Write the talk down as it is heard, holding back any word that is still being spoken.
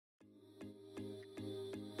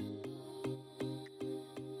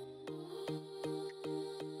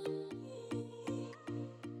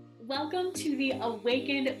Welcome to the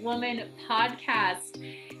Awakened Woman podcast.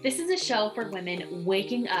 This is a show for women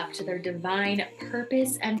waking up to their divine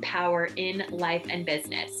purpose and power in life and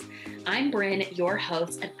business. I'm Bryn, your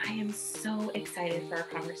host, and I am so excited for our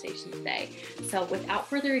conversation today. So without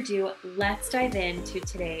further ado, let's dive into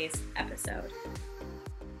today's episode.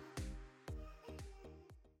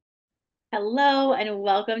 Hello, and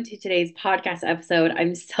welcome to today's podcast episode.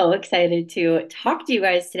 I'm so excited to talk to you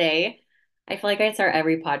guys today. I feel like I start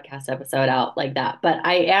every podcast episode out like that, but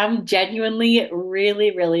I am genuinely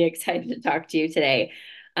really excited to talk to you today.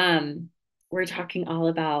 We're talking all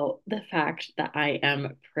about the fact that I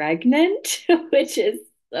am pregnant, which is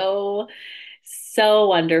so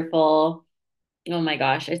wonderful. Oh my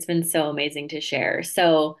gosh, it's been so amazing to share.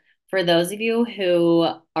 So, for those of you who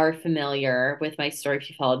are familiar with my story, if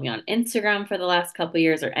you followed me on Instagram for the last couple of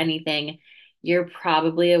years or anything, you're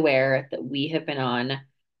probably aware that we have been on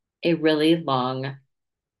a really long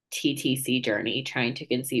TTC journey, trying to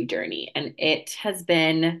conceive journey. And it's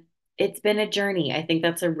been a journey. I think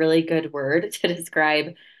that's a really good word to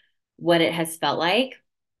describe what it has felt like.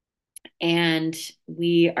 And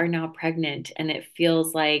we are now pregnant, and it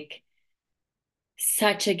feels like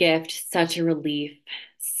such a gift, such a relief,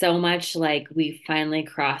 so much like we finally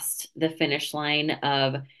crossed the finish line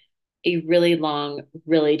of a really long,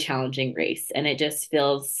 really challenging race. And it just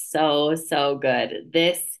feels so good.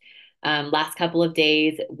 This last couple of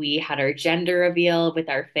days, we had our gender reveal with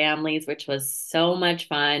our families, which was so much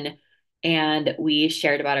fun. And we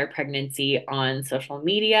shared about our pregnancy on social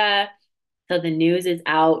media. So the news is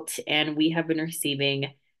out, and we have been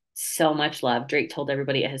receiving so much love. Drake told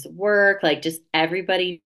everybody at his work, like just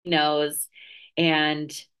everybody knows.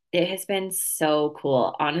 And it has been so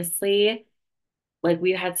cool. Honestly, like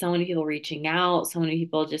we had so many people reaching out, so many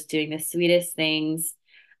people just doing the sweetest things.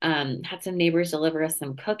 Had some neighbors deliver us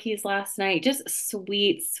some cookies last night, just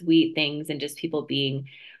sweet things, and just people being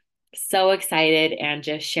so excited and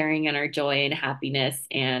just sharing in our joy and happiness.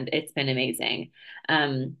 And it's been amazing.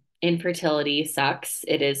 Infertility sucks.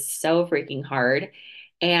 It is so freaking hard.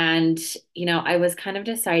 And, I was kind of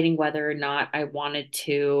deciding whether or not I wanted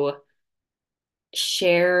to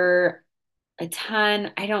share a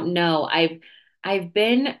ton. I don't know. I've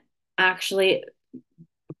been actually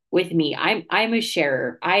with me. I'm a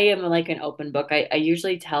sharer. I am like an open book. I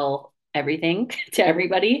usually tell everything to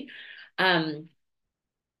everybody. Um,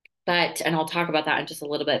 and I'll talk about that in just a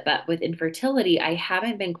little bit. But with infertility, I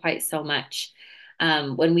haven't been quite so much.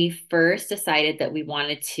 When we first decided that we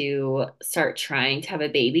wanted to start trying to have a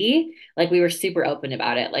baby, like we were super open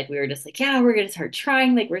about it. Like we were just like, yeah, we're going to start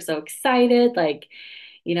trying. Like we're so excited. Like,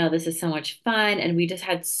 this is so much fun. And we just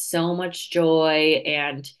had so much joy.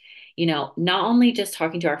 And, not only just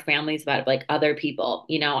talking to our families about it, but like other people.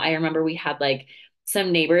 I remember we had like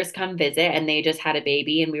some neighbors come visit, and they just had a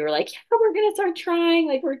baby, and we were like, yeah, we're going to start trying.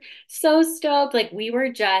 Like we're so stoked. Like we were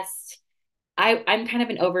just, I'm kind of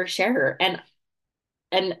an oversharer.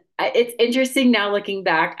 It's interesting now looking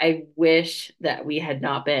back. I wish that we had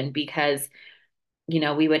not been, because,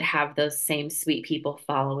 we would have those same sweet people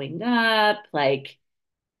following up, like,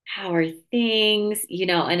 how are things,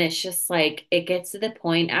 and it's just like, it gets to the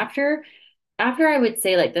point after I would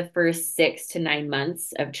say like the first 6 to 9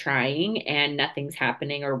 months of trying and nothing's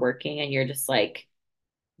happening or working, and you're just like,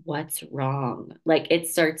 what's wrong? Like it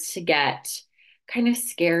starts to get kind of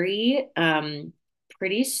scary,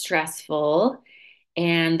 pretty stressful.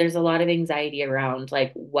 And there's a lot of anxiety around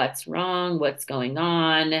like what's wrong, what's going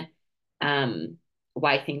on, um,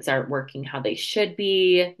 why things aren't working how they should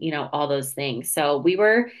be, all those things. So we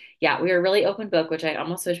were really open book, which I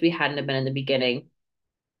almost wish we hadn't have been in the beginning.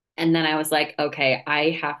 And then I was like, okay,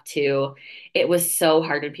 it was so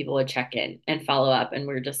hard when people would check in and follow up. And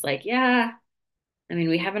we are just like, yeah, I mean,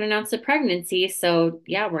 we haven't announced a pregnancy. So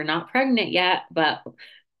yeah, we're not pregnant yet, but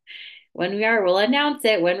when we are, we'll announce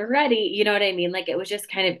it when we're ready. You know what I mean? Like it was just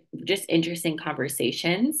kind of just interesting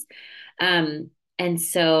conversations. Um, and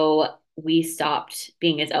so we stopped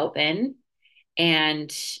being as open,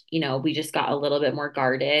 and, we just got a little bit more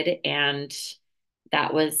guarded, and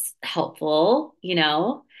that was helpful.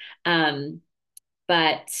 Um,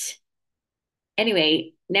 but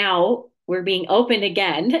anyway, now we're being open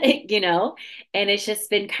again, and it's just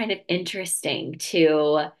been kind of interesting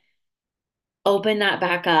to open that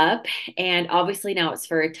back up. And obviously now it's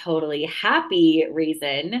for a totally happy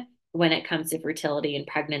reason when it comes to fertility and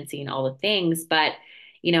pregnancy and all the things. But,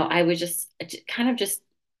 I was just kind of just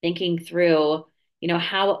thinking through,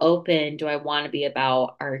 how open do I want to be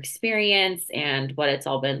about our experience and what it's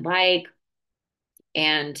all been like?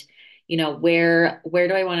 And, where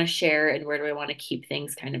do I want to share, and where do I want to keep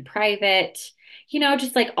things kind of private?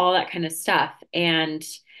 Just like all that kind of stuff. And,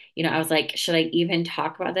 I was like, should I even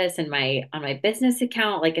talk about this in my on my business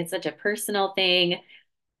account? Like it's such a personal thing.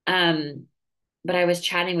 Um, but I was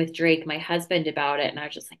chatting with Drake, my husband, about it, and I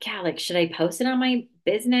was just like, yeah, like should I post it on my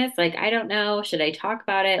business? Like, I don't know. Should I talk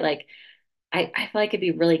about it? Like, I feel like it'd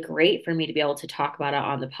be really great for me to be able to talk about it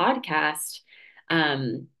on the podcast.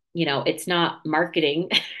 It's not marketing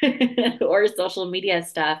or social media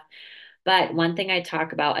stuff, but one thing I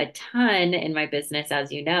talk about a ton in my business,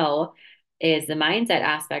 as you know, is the mindset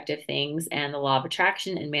aspect of things and the law of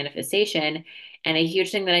attraction and manifestation. And a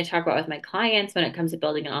huge thing that I talk about with my clients when it comes to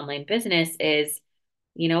building an online business is,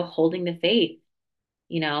 holding the faith,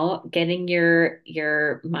 getting your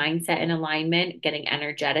mindset in alignment, getting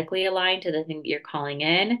energetically aligned to the thing that you're calling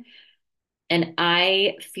in. And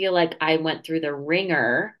I feel like I went through the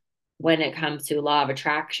ringer when it comes to law of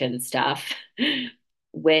attraction stuff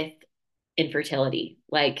with infertility.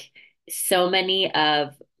 Like so many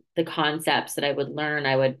of the concepts that I would learn,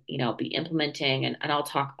 I would, be implementing, and I'll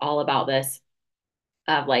talk all about this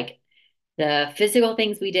of like the physical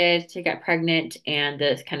things we did to get pregnant and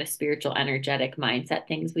the kind of spiritual, energetic mindset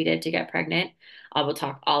things we did to get pregnant. I will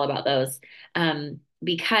talk all about those.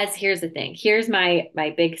 Because here's the thing. Here's my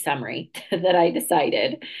big summary that I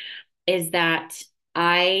decided is that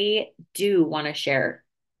I do want to share,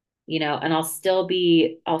 and I'll still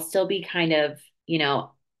be kind of,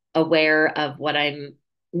 aware of what I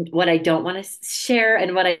don't want to share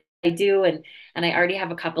and what I do. And I already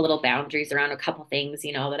have a couple little boundaries around a couple things,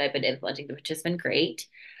 that I've been implementing, which has been great.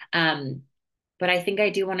 Um, but I think I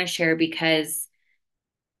do want to share because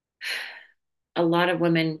a lot of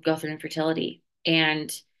women go through infertility. And,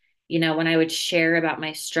 when I would share about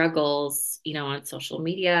my struggles, on social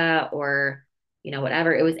media or,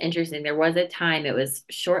 whatever, it was interesting. There was a time, it was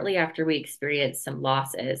shortly after we experienced some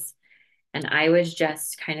losses, and I was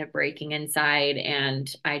just kind of breaking inside, and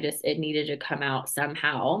it needed to come out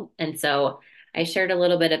somehow. And so I shared a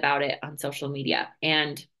little bit about it on social media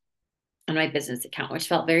and on my business account, which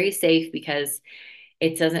felt very safe because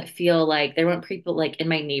it doesn't feel like there weren't people like in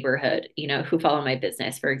my neighborhood, who follow my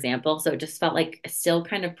business, for example. So it just felt like still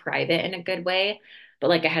kind of private in a good way, but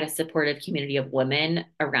like I had a supportive community of women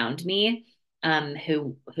around me,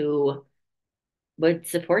 who would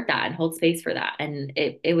support that and hold space for that. And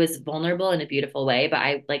it was vulnerable in a beautiful way, but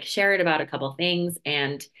I like shared about a couple things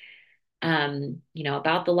and,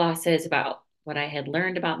 about the losses, about what I had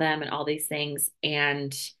learned about them and all these things.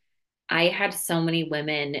 And I had so many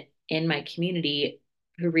women in my community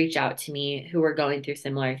who reached out to me who were going through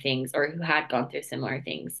similar things or who had gone through similar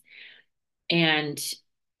things. And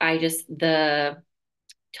the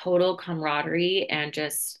total camaraderie and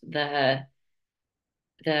just the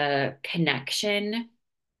connection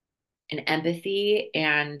and empathy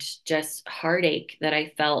and just heartache that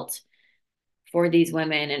I felt for these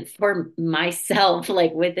women and for myself,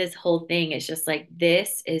 like with this whole thing, it's just like,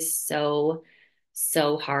 this is so,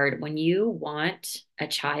 so hard when you want a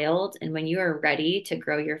child and when you are ready to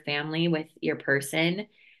grow your family with your person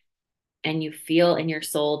and you feel in your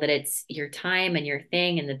soul that it's your time and your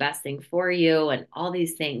thing and the best thing for you and all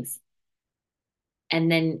these things. And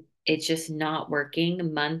then it's just not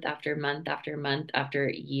working month after month after month after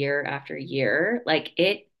year. Like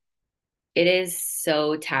it is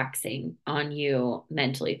so taxing on you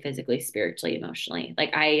mentally, physically, spiritually, emotionally.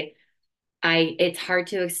 Like it's hard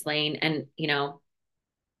to explain. And,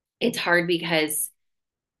 it's hard because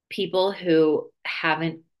people who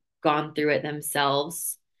haven't gone through it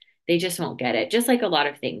themselves, they just won't get it. Just like a lot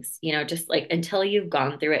of things, just like until you've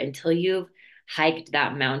gone through it, until you've hiked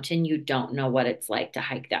that mountain, you don't know what it's like to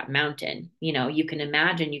hike that mountain. You can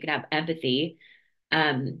imagine, you can have empathy,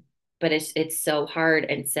 um, but it's so hard.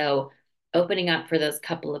 And so opening up for those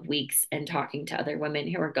couple of weeks and talking to other women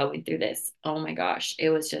who are going through this, oh my gosh, it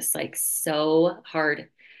was just like so hard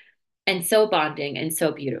and so bonding and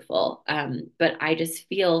so beautiful. But I just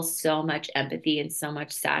feel so much empathy and so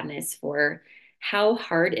much sadness for how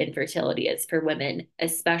hard infertility is for women,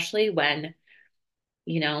 especially when,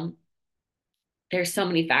 you know, there's so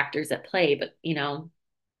many factors at play, but,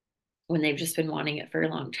 when they've just been wanting it for a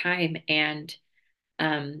long time. And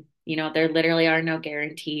there literally are no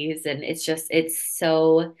guarantees, and it's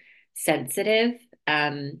so sensitive.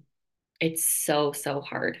 It's so, so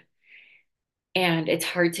hard. And it's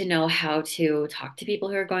hard to know how to talk to people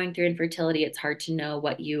who are going through infertility. It's hard to know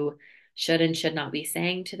what you should and should not be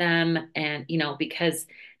saying to them. And, because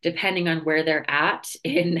depending on where they're at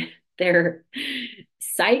in their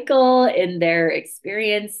cycle, in their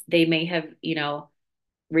experience, they may have,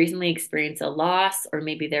 recently experienced a loss, or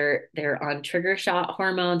maybe they're on trigger shot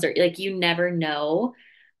hormones, or like you never know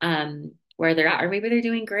where they're at, or maybe they're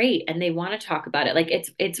doing great and they want to talk about it. Like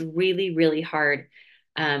it's really, really hard.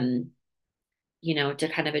 um, to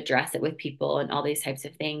kind of address it with people and all these types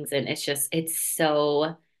of things. And it's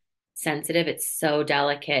so sensitive. It's so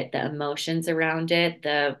delicate. The emotions around it,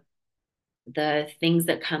 the things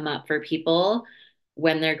that come up for people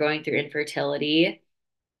when they're going through infertility,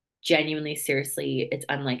 genuinely, seriously, it's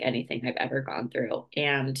unlike anything I've ever gone through.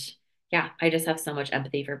 And yeah, I just have so much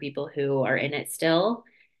empathy for people who are in it still.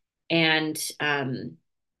 And I'm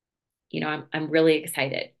really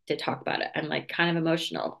excited to talk about it. I'm like kind of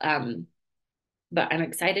emotional. But I'm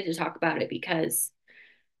excited to talk about it because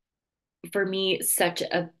for me, such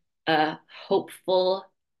a hopeful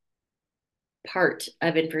part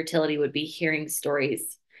of infertility would be hearing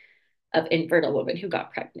stories of infertile women who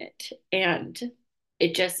got pregnant. And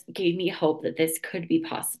it just gave me hope that this could be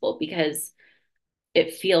possible because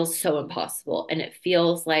it feels so impossible. And it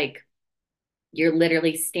feels like you're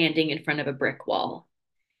literally standing in front of a brick wall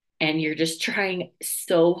and you're just trying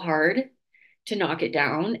so hard to knock it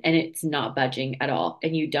down and it's not budging at all.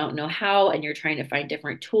 And you don't know how, and you're trying to find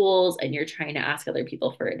different tools and you're trying to ask other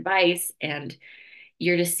people for advice. And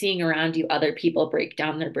you're just seeing around you other people break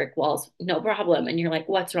down their brick walls, no problem. And you're like,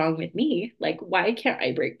 what's wrong with me? Like, why can't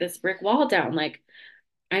I break this brick wall down? Like,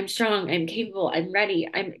 I'm strong, I'm capable, I'm ready,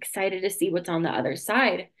 I'm excited to see what's on the other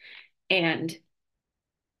side. And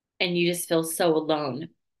you just feel so alone.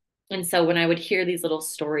 And so when I would hear these little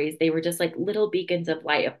stories, they were just like little beacons of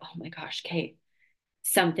light of, oh my gosh, Kate,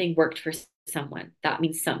 something worked for someone. That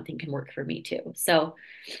means something can work for me too. So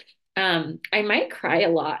I might cry a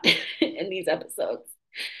lot in these episodes.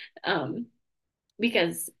 Um,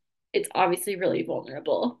 because it's obviously really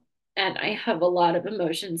vulnerable. And I have a lot of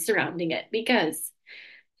emotions surrounding it because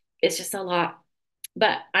it's just a lot.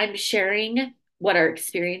 But I'm sharing what our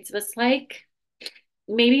experience was like,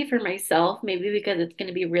 maybe for myself, maybe because it's going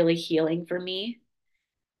to be really healing for me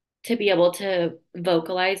to be able to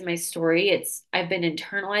vocalize my story. I've been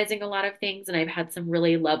internalizing a lot of things and I've had some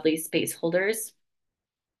really lovely space holders.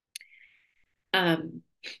 Um,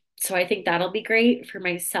 so I think that'll be great for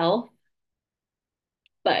myself,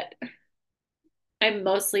 but I'm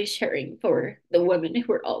mostly sharing for the women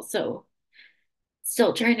who are also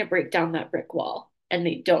still trying to break down that brick wall and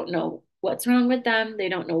they don't know what's wrong with them. They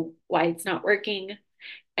don't know why it's not working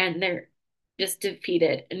and they're just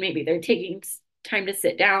defeated. And maybe they're taking time to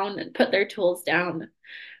sit down and put their tools down,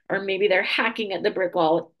 or maybe they're hacking at the brick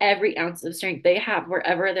wall with every ounce of strength they have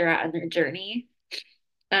wherever they're at in their journey.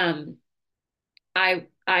 Um, I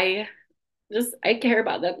care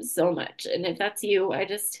about them so much. And if that's you,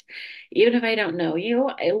 even if I don't know you,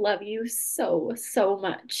 I love you so, so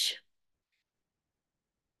much.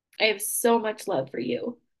 I have so much love for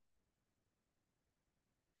you.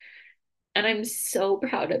 And I'm so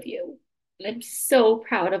proud of you. And I'm so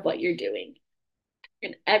proud of what you're doing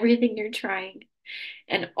and everything you're trying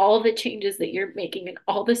and all the changes that you're making and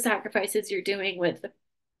all the sacrifices you're doing with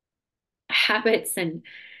habits and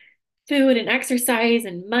food and exercise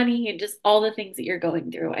and money and just all the things that you're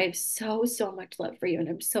going through. I have so, so much love for you and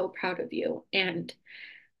I'm so proud of you. And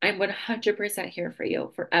I'm 100% here for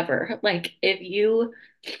you forever. Like, if you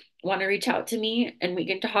want to reach out to me and we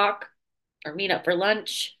can talk or meet up for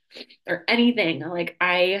lunch or anything, like,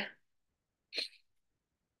 I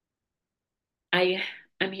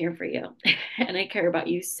I'm here for you and I care about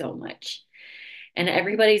you so much. And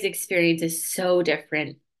everybody's experience is so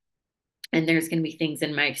different. And there's going to be things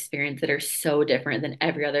in my experience that are so different than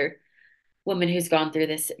every other woman who's gone through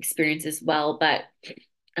this experience as well. But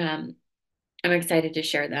um, I'm excited to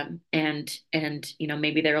share them. And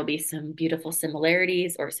maybe there will be some beautiful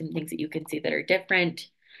similarities or some things that you can see that are different,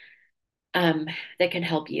 um, that can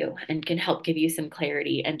help you and can help give you some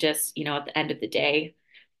clarity. And just, at the end of the day,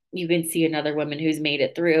 you can see another woman who's made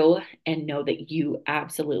it through and know that you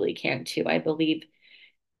absolutely can too. I believe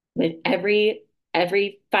with every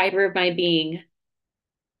fiber of my being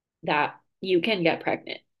that you can get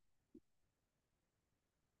pregnant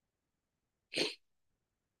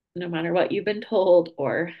no matter what you've been told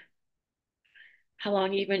or how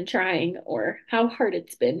long you've been trying or how hard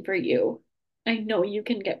it's been for you. I know you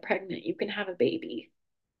can get pregnant. You can have a baby.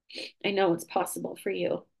 I know it's possible for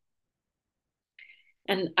you.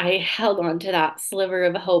 And I held on to that sliver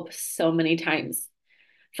of hope so many times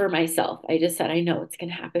for myself. I just said, I know it's going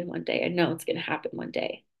to happen one day. I know it's going to happen one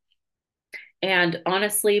day. And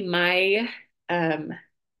honestly, um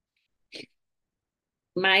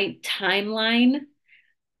my timeline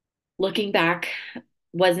looking back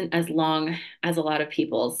wasn't as long as a lot of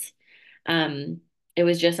people's. It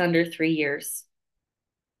was just under 3 years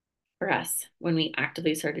for us when we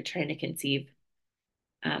actively started trying to conceive,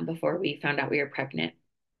 before we found out we were pregnant.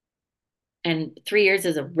 And 3 years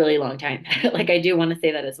is a really long time. Like, I do want to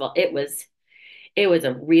say that as well. it was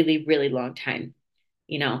a really, really long time.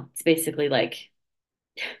 It's basically like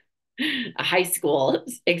a high school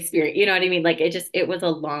experience. You know what I mean? Like it was a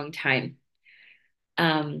long time.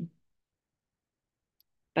 Um,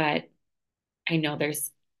 but I know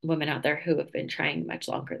there's women out there who have been trying much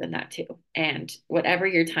longer than that too. And whatever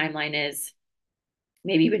your timeline is,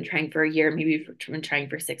 maybe you've been trying for a year, maybe you've been trying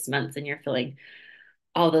for 6 months and you're feeling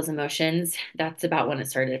all those emotions. That's about when it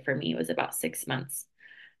started for me. It was about 6 months.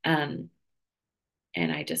 Um,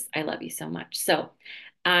 and I love you so much. So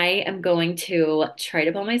I am going to try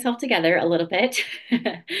to pull myself together a little bit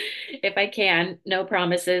if I can. No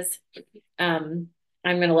promises. Um,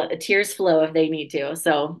 I'm going to let the tears flow if they need to.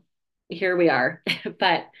 So here we are.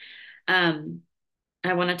 But um,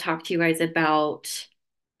 I want to talk to you guys about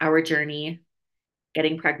our journey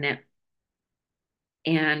getting pregnant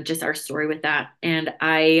and just our story with that. And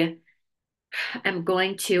I am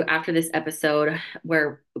going to, after this episode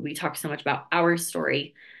where we talk so much about our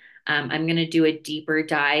story, I'm going to do a deeper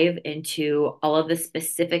dive into all of the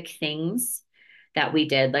specific things that we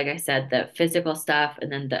did. Like I said, the physical stuff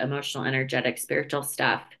and then the emotional, energetic, spiritual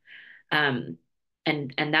stuff. Um,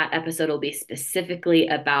 and that episode will be specifically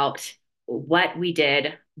about what we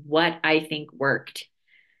did, what I think worked.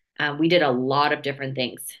 We did a lot of different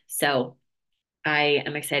things. So I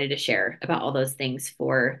am excited to share about all those things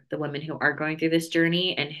for the women who are going through this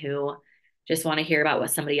journey and who just want to hear about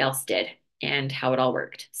what somebody else did and how it all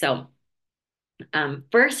worked. So,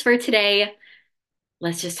 first for today,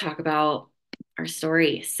 let's just talk about our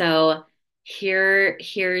story. So,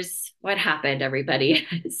 here's what happened, everybody.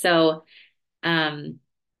 So, um,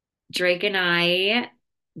 Drake and I,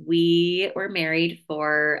 we were married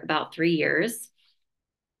for about 3 years,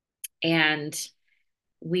 and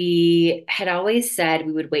we had always said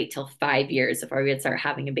we would wait till 5 years before we would start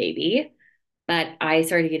having a baby. But I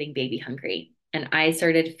started getting baby hungry and I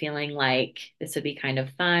started feeling like this would be kind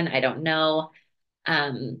of fun. I don't know.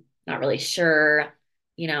 Not really sure.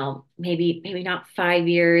 Maybe not 5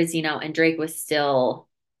 years, and Drake was still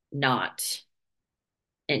not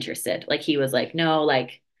interested. Like he was like, no,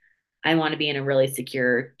 like I want to be in a really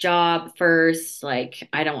secure job first. Like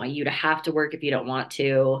I don't want you to have to work if you don't want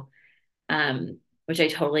to. Which I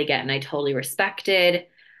totally get and I totally respected.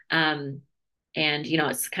 Um, and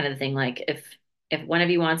it's kind of the thing like if one of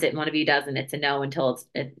you wants it and one of you doesn't, it's a no until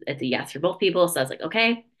it's a yes for both people. So I was like,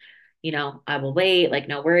 okay, I will wait, like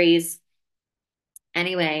no worries.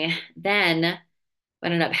 Anyway, then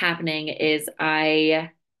what ended up happening is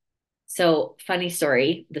so funny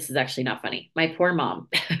story. This is actually not funny. My poor mom,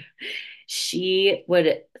 she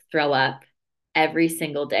would throw up every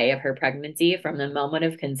single day of her pregnancy from the moment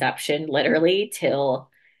of conception, literally till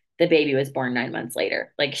the baby was born 9 months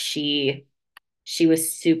later. Like she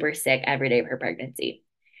was super sick every day of her pregnancy.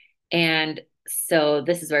 And so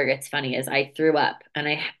this is where it gets funny is I threw up and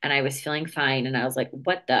I was feeling fine and I was like,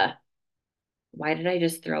 what the? Why did I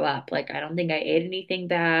just throw up? Like I don't think I ate anything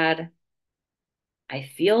bad. I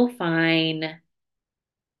feel fine.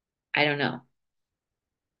 I don't know.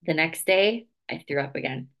 The next day, I threw up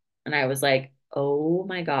again. And I was like, oh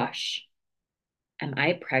my gosh, am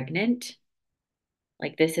I pregnant?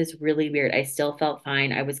 Like, this is really weird. I still felt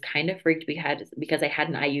fine. I was kind of freaked because I had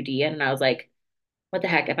an IUD in, and I was like, what the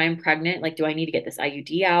heck? If I'm pregnant, like, do I need to get this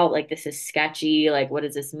IUD out? Like, this is sketchy. Like, what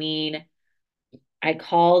does this mean? I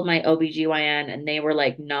called my OBGYN and they were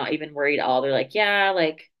like, not even worried at all. They're like, yeah,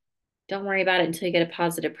 like, don't worry about it until you get a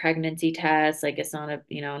positive pregnancy test. Like, it's not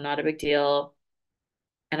not a big deal.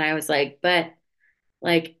 And I was like, but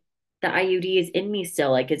like the IUD is in me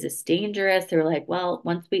still. Like, is this dangerous? They were like, well,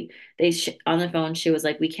 once on the phone, she was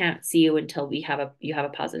like, we can't see you until you have a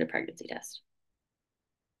positive pregnancy test.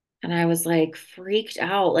 And I was like freaked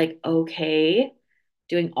out, like, okay,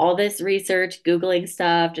 doing all this research, Googling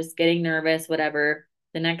stuff, just getting nervous, whatever.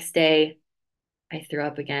 The next day, I threw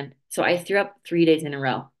up again. So I threw up 3 days in a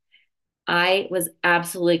row. I was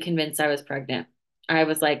absolutely convinced I was pregnant. I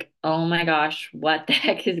was like, oh my gosh, what the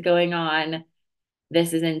heck is going on?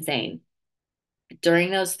 This is insane.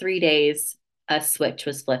 During those 3 days, a switch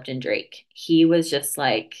was flipped in Drake. He was just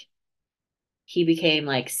like, he became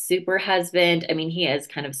like super husband. I mean, he is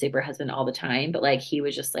kind of super husband all the time, but like he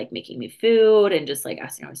was just like making me food and just like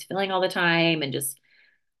asking how I was feeling all the time and just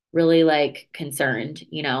really like concerned.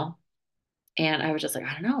 And I was just like,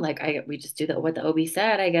 I don't know, like we just do what the OB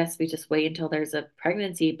said. I guess we just wait until there's a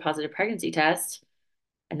positive pregnancy test,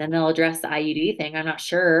 and then they'll address the IUD thing. I'm not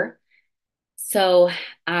sure. So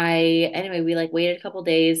anyway, we like waited a couple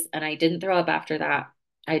days and I didn't throw up after that.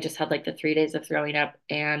 I just had like the 3 days of throwing up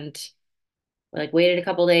and we like waited a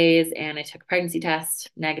couple days and I took a pregnancy test,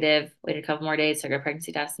 negative, waited a couple more days, took a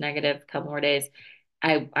pregnancy test, negative, a couple more days.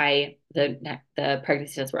 the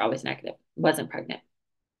pregnancy tests were always negative, wasn't pregnant.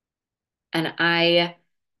 And I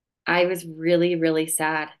was really, really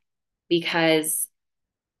sad because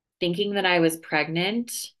thinking that I was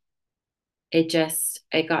pregnant,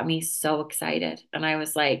 it got me so excited. And I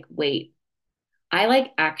was like, wait, I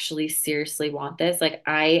like actually seriously want this. Like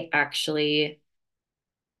I actually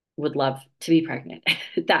would love to be pregnant.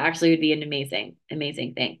 That actually would be an amazing,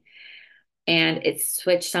 amazing thing. And it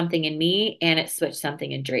switched something in me and it switched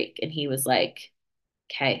something in Drake. And he was like,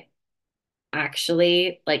 okay,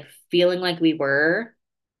 actually, like feeling like we were,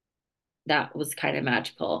 that was kind of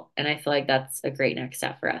magical. And I feel like that's a great next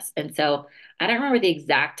step for us. And so I don't remember the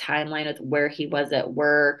exact timeline of where he was at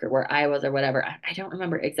work or where I was or whatever. I don't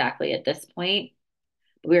remember exactly at this point.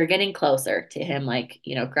 But we were getting closer to him, like,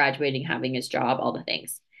 graduating, having his job, all the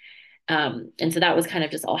things. And so that was kind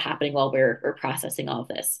of just all happening while we're processing all of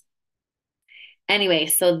this. Anyway,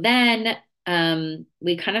 so then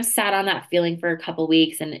we kind of sat on that feeling for a couple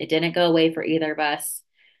weeks and it didn't go away for either of us.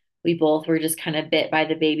 We both were just kind of bit by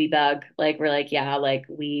the baby bug. Like we're like, yeah, like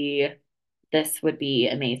this would be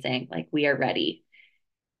amazing. Like we are ready.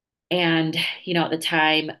 And, at the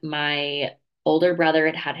time, my older brother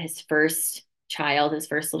had had his first child, his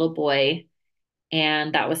first little boy.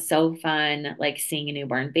 And that was so fun, like seeing a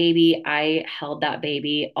newborn baby. I held that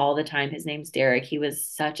baby all the time. His name's Derek. He was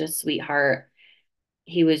such a sweetheart.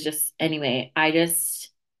 He was just, anyway, I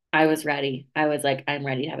was ready. I was like, I'm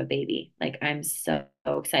ready to have a baby. Like, I'm so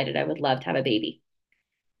excited. I would love to have a baby.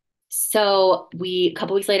 So a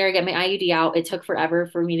couple weeks later, I get my IUD out. It took forever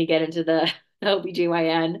for me to get into the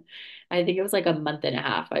OBGYN. I think it was like a month and a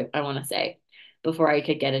half, I want to say, before I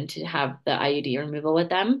could get into have the IUD removal with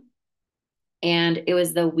them. And it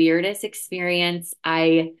was the weirdest experience.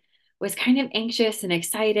 I was kind of anxious and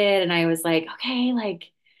excited. And I was like, okay,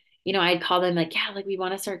 like, I'd call them like, yeah, like we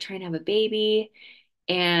want to start trying to have a baby.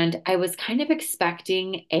 And I was kind of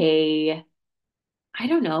expecting I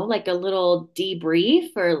don't know, like a little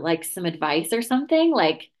debrief or like some advice or something,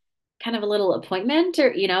 like kind of a little appointment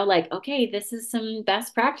or, like, okay, this is some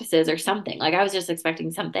best practices or something. Like I was just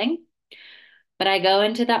expecting something. But I go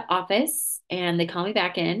into the office and they call me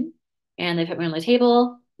back in and they put me on the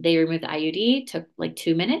table. They removed the IUD, took like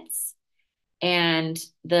 2 minutes. And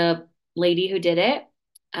the lady who did it,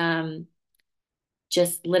 um,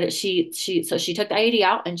 just lit it. So she took the IUD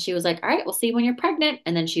out and she was like, all right, we'll see you when you're pregnant.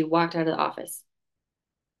 And then she walked out of the office.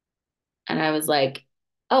 And I was like,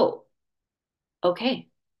 oh, okay,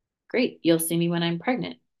 great. You'll see me when I'm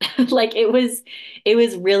pregnant. Like it was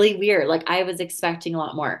really weird. Like I was expecting a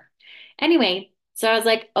lot more. Anyway, so I was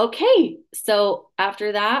like, okay. So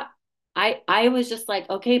after that, I was just like,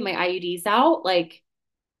 okay, my IUD's out. Like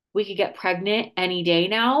we could get pregnant any day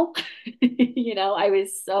now. I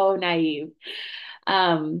was so naive.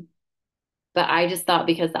 Um, but I just thought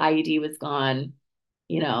because the IUD was gone,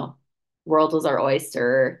 you know, world was our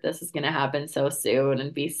oyster. This is gonna happen so soon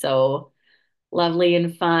and be so lovely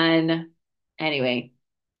and fun. Anyway,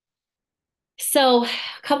 so a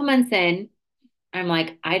couple months in, I'm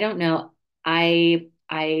like, I don't know. I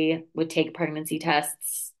would take pregnancy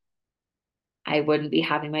tests. I wouldn't be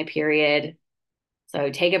having my period. So I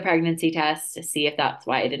would take a pregnancy test to see if that's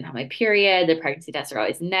why I didn't have my period. The pregnancy tests are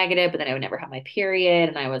always negative, but then I would never have my period.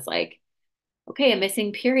 And I was like, okay, a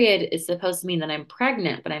missing period is supposed to mean that I'm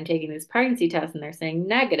pregnant, but I'm taking these pregnancy tests and they're saying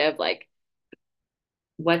negative. Like,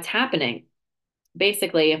 what's happening?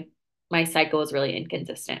 Basically, my cycle was really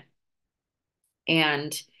inconsistent.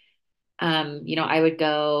 And I would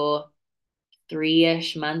go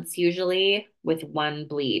 3-ish months usually with one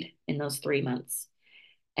bleed in those 3 months.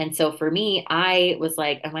 And so for me, I was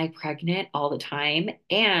like, am I pregnant all the time?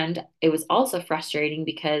 And it was also frustrating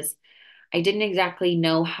because I didn't exactly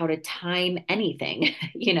know how to time anything,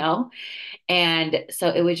 And so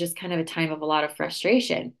it was just kind of a time of a lot of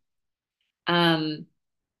frustration. Um,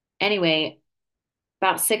 anyway,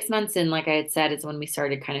 about 6 months in, like I had said, is when we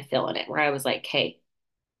started kind of feeling it, where I was like, hey,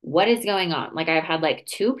 what is going on? Like I've had like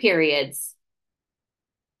 2 periods.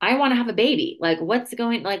 I want to have a baby. Like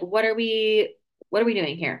like what are we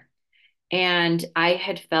doing here? And I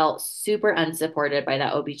had felt super unsupported by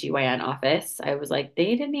that OBGYN office. I was like,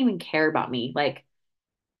 they didn't even care about me. Like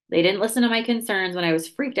they didn't listen to my concerns when I was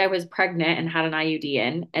freaked I was pregnant and had an IUD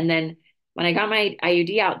in. And then when I got my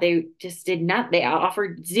IUD out, they just did not, they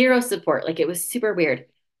offered zero support. Like it was super weird.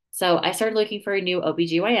 So I started looking for a new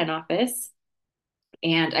OBGYN office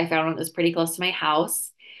and I found one that was pretty close to my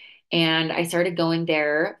house. And I started going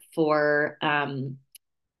there for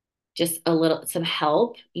just some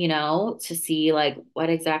help, to see like what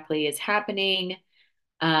exactly is happening.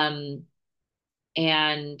 Um,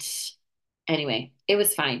 and anyway, it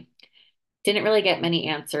was fine. Didn't really get many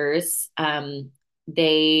answers.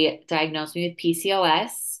 They diagnosed me with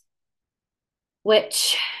PCOS,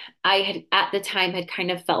 which I had at the time had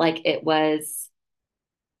kind of felt like it was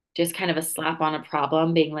just kind of a slap on a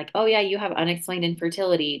problem, being like, oh, yeah, you have unexplained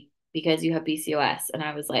infertility because you have PCOS. And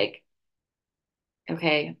I was like,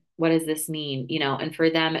 okay, what does this mean? And for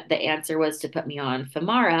them, the answer was to put me on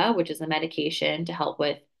Femara, which is a medication to help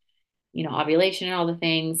with, ovulation and all the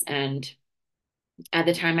things. And at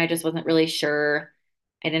the time, I just wasn't really sure.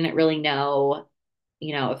 I didn't really know,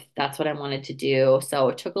 if that's what I wanted to do. So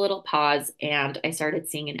it took a little pause and I started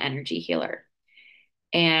seeing an energy healer.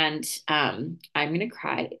 And I'm going to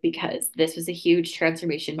cry because this was a huge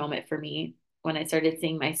transformation moment for me when I started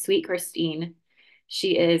seeing my sweet Christine.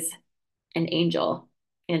 She is an angel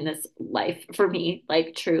in this life for me,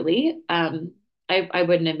 like truly. I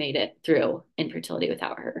wouldn't have made it through infertility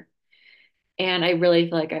without her. And I really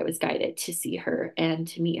feel like I was guided to see her and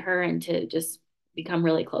to meet her and to just become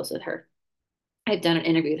really close with her. I've done an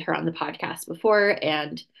interview with her on the podcast before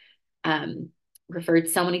and um, referred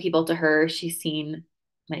so many people to her. She's seen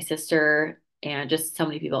my sister and just so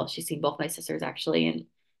many people. She's seen both my sisters actually, and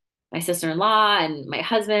my sister-in-law and my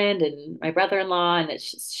husband and my brother-in-law. And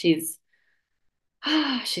it's just,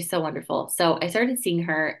 she's so wonderful. So I started seeing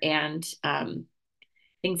her and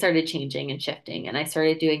things started changing and shifting. And I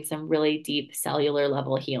started doing some really deep cellular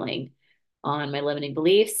level healing on my limiting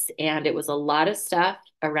beliefs. And it was a lot of stuff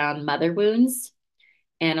around mother wounds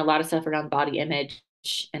and a lot of stuff around body image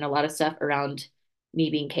and a lot of stuff around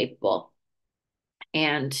me being capable.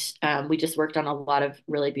 And we just worked on a lot of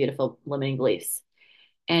really beautiful limiting beliefs.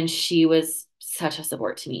 And she was such a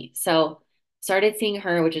support to me. So started seeing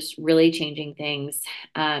her, which is really changing things.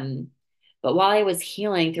 Um, but while I was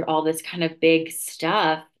healing through all this kind of big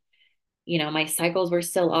stuff, my cycles were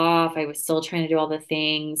still off. I was still trying to do all the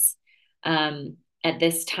things. At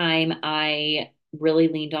this time, I really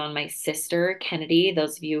leaned on my sister, Kennedy.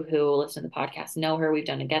 Those of you who listen to the podcast know her. We've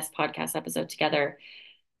done a guest podcast episode together.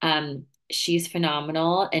 She's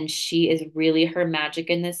phenomenal, and she is really her magic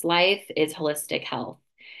in this life is holistic health.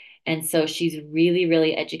 And so she's really,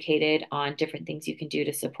 really educated on different things you can do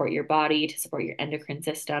to support your body, to support your endocrine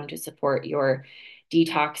system, to support your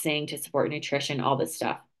detoxing, to support nutrition, all this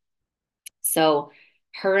stuff. So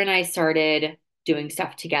her and I started doing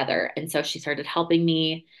stuff together. And so she started helping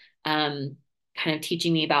me, kind of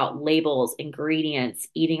teaching me about labels, ingredients,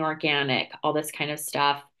 eating organic, all this kind of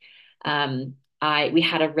stuff. We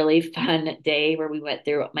had a really fun day where we went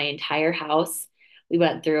through my entire house. We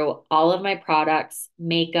went through all of my products,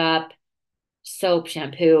 makeup, soap,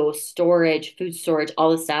 shampoo, storage, food storage,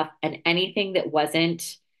 all the stuff, and anything that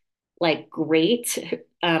wasn't like great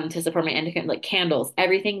to support my endocrine, like candles,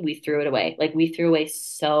 everything, we threw it away. Like we threw away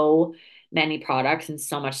so many products and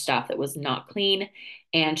so much stuff that was not clean.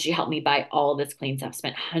 And she helped me buy all this clean stuff,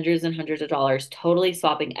 spent hundreds and hundreds of dollars, totally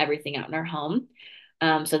swapping everything out in our home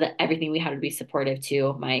so that everything we had would be supportive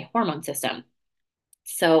to my hormone system.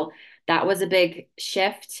 So that was a big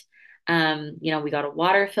shift. We got a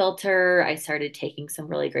water filter. I started taking some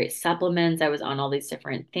really great supplements. I was on all these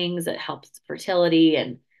different things that helps fertility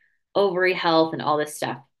and ovary health and all this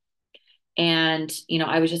stuff. And,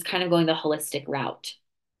 I was just kind of going the holistic route.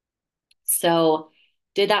 So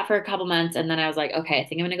did that for a couple months. And then I was like, okay, I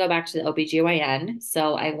think I'm going to go back to the OBGYN.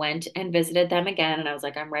 So I went and visited them again. And I was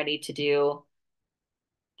like, I'm ready to do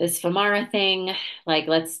this Femara thing. Like,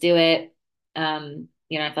 let's do it. I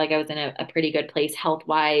feel like I was in a pretty good place health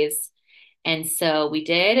wise. And so we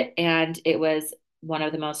did. And it was one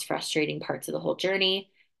of the most frustrating parts of the whole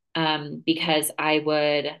journey because I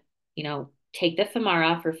would, take the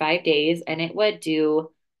Femara for 5 days and it would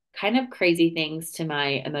do kind of crazy things to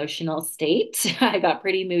my emotional state. I got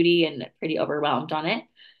pretty moody and pretty overwhelmed on it.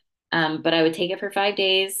 But I would take it for 5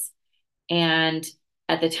 days. And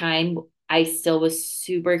at the time, I still was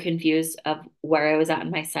super confused of where I was at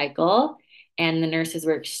in my cycle. And the nurses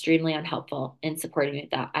were extremely unhelpful in supporting me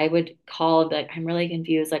with that. I would call, be like, I'm really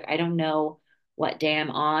confused. Like, I don't know what day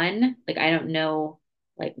I'm on. Like, I don't know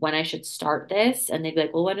like when I should start this. And they'd be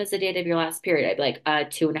like, well, when was the date of your last period? I'd be like,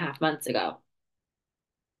 2.5 months ago.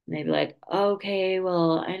 And they'd be like, okay,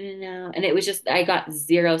 well, I don't know. And it was just, I got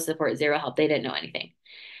zero support, zero help. They didn't know anything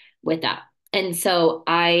with that. And so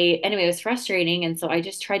anyway, it was frustrating. And so I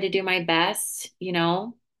just tried to do my best.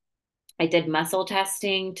 I did muscle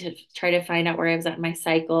testing to try to find out where I was at in my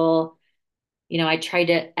cycle. I tried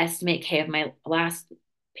to estimate, okay, if my last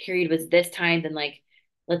period was this time, then like,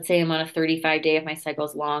 let's say I'm on a 35 day, if my cycle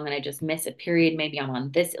is long and I just miss a period, maybe I'm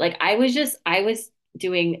on this. Like I was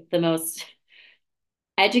doing the most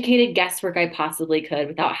educated guesswork I possibly could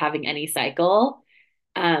without having any cycle.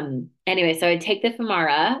 Anyway, so I'd take the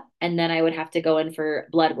Femara and then I would have to go in for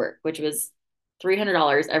blood work, which was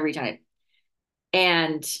 $300 every time.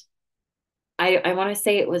 And I want to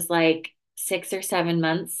say it was like 6 or 7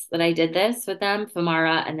 months that I did this with them,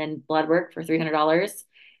 Femara, and then blood work for $300.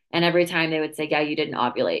 And every time they would say, yeah, you didn't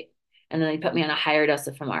ovulate. And then they put me on a higher dose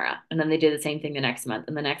of Femara. And then they do the same thing the next month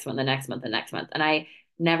and the next month, the next month, the next month. And I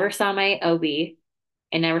never saw my OB.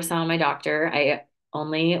 I never saw my doctor. I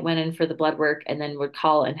only went in for the blood work and then would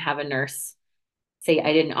call and have a nurse say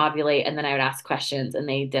I didn't ovulate, and then I would ask questions and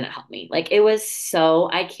they didn't help me. Like it was so,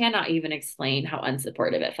 I cannot even explain how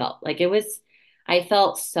unsupportive it felt. Like it was, I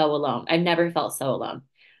felt so alone. I've never felt so alone.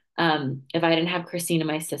 If I didn't have Christina,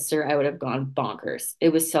 my sister, I would have gone bonkers. It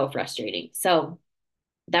was so frustrating. So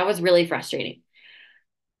that was really frustrating.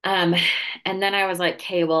 Um, and then I was like,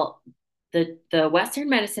 okay, well, the Western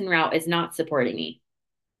medicine route is not supporting me.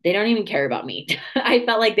 They don't even care about me. I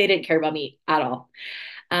felt like they didn't care about me at all.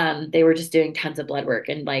 They were just doing tons of blood work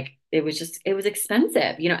and like it was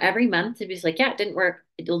expensive, every month to be just like, yeah, it didn't work.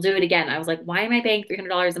 You'll do it again. I was like, why am I paying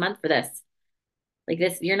 $300 a month for this? Like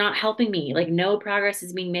this, you're not helping me. Like no progress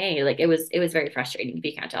is being made. Like it was very frustrating if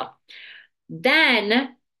you can't tell.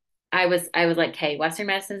 Then I was like, okay, Western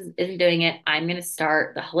medicine isn't doing it. I'm going to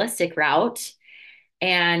start the holistic route.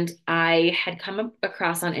 And I had come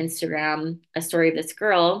across on Instagram a story of this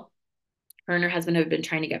girl. Her and her husband have been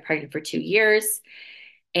trying to get pregnant for 2 years.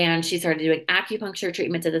 And she started doing acupuncture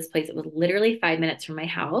treatments at this place. It was literally 5 minutes from my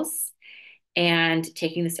house and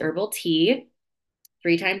taking this herbal tea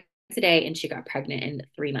 3 times a day. And she got pregnant in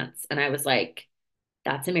 3 months. And I was like,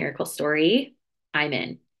 that's a miracle story. I'm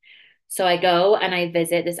in. So I go and I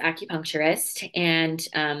visit this acupuncturist, and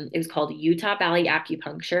it was called Utah Valley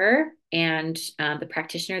Acupuncture. And the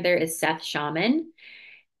practitioner there is Seth Shaman.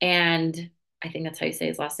 And I think that's how you say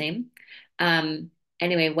his last name. Um,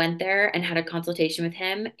 anyway, went there and had a consultation with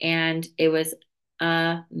him, and it was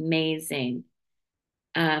amazing.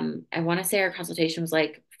 I want to say our consultation was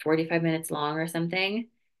like 45 minutes long or something.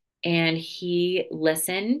 And he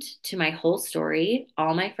listened to my whole story,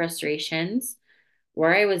 all my frustrations,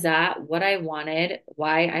 where I was at, what I wanted,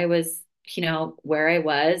 why I was, where I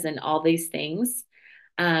was, and all these things.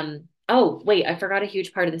 Oh, wait, I forgot a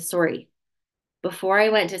huge part of the story. Before I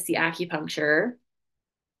went to see acupuncture,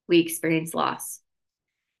 we experienced loss.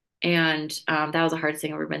 And that was the hardest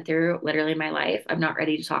thing I've ever been through, literally in my life. I'm not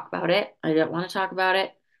ready to talk about it. I don't want to talk about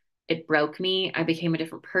it. It broke me. I became a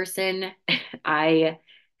different person. I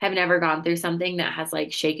have never gone through something that has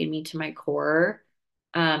like shaken me to my core.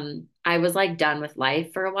 I was like done with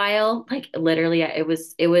life for a while. Like literally, it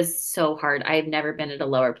was so hard. I've never been at a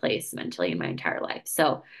lower place mentally in my entire life.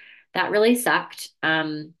 So that really sucked.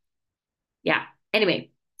 Yeah.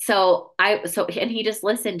 Anyway, and he just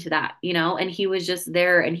listened to that, and he was just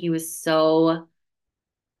there, and he was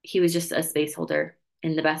just a space holder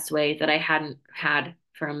in the best way that I hadn't had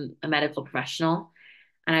from a medical professional.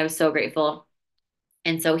 And I was so grateful.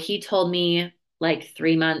 And so he told me like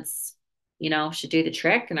 3 months, should do the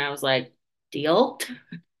trick. And I was like, deal.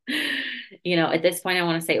 At this point, I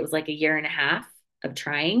want to say it was like a year and a half of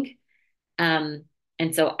trying. Um,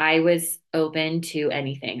 and so I was open to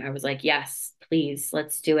anything. I was like, yes, please,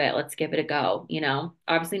 let's do it. Let's give it a go.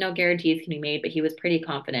 Obviously no guarantees can be made, but he was pretty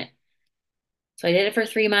confident. So I did it for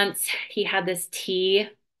 3 months. He had this tea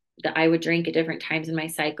that I would drink at different times in my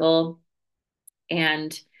cycle.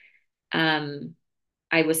 And um,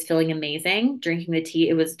 I was feeling amazing drinking the tea.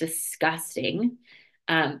 It was disgusting.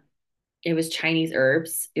 Um, it was Chinese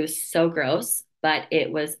herbs. It was so gross, but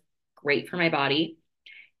it was great for my body.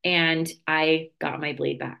 And I got my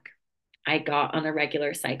bleed back. I got on a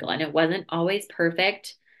regular cycle, and it wasn't always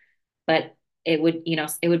perfect, but it would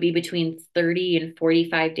be between 30 and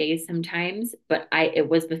 45 days sometimes, but it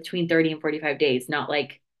was between 30 and 45 days, not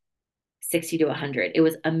like 60 to 100. It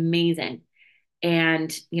was amazing.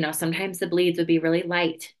 And, sometimes the bleeds would be really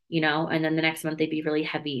light, and then the next month they'd be really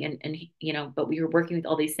heavy, and but we were working with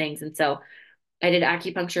all these things. And so I did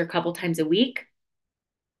acupuncture a couple times a week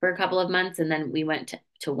for a couple of months. And then we went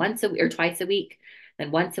to once a week or twice a week. Then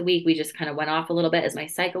once a week, we just kind of went off a little bit as my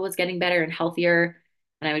cycle was getting better and healthier.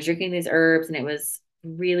 And I was drinking these herbs, and it was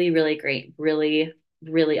really, really great, really,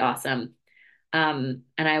 really awesome. And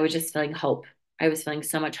I was just feeling hope. I was feeling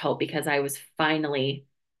so much hope because I was finally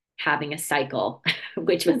having a cycle,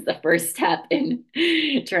 which was the first step in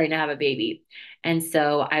trying to have a baby. And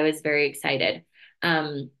so I was very excited.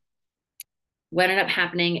 Um, what ended up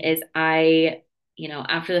happening is after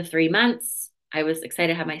the 3 months, I was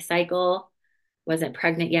excited to have my cycle, wasn't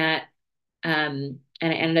pregnant yet. And I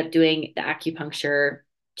ended up doing the acupuncture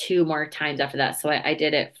 2 more times after that. So I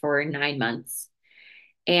did it for 9 months.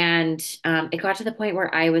 And it got to the point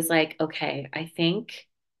where I was like, okay, I think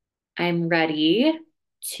I'm ready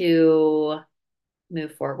to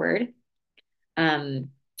move forward. Um,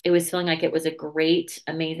 it was feeling like it was a great,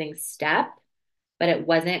 amazing step, but it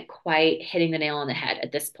wasn't quite hitting the nail on the head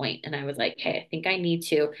at this point. And I was like, hey, I think I need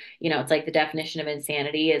to, it's like the definition of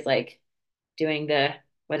insanity is like doing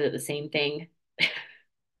what is it, the same thing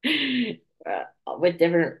with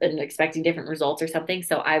different and expecting different results or something.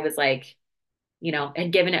 So I was like,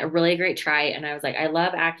 had given it a really great try. And I was like, I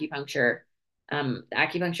love acupuncture.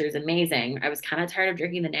 Acupuncture is amazing. I was kind of tired of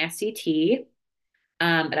drinking the nasty tea.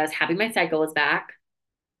 But I was happy my cycle was back,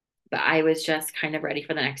 but I was just kind of ready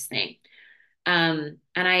for the next thing. And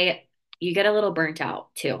you get a little burnt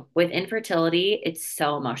out too. With infertility, it's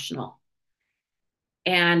so emotional.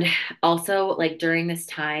 And also, like during this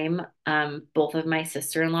time, both of my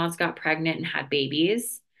sister-in-laws got pregnant and had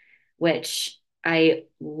babies, which I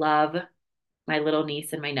love my little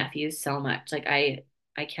niece and my nephews so much. Like I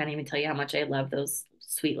can't even tell you how much I love those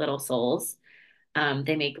sweet little souls.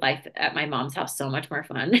 They make life at my mom's house so much more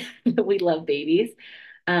fun. We love babies.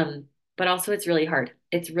 Um, but also it's really hard.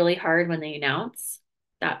 It's really hard when they announce.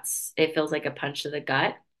 It feels like a punch to the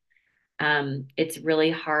gut. It's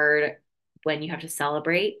really hard when you have to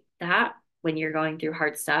celebrate that when you're going through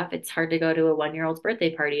hard stuff. It's hard to go to a 1-year-old's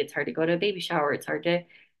birthday party. It's hard to go to a baby shower. It's hard to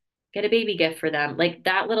get a baby gift for them. Like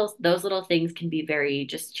those little things can be very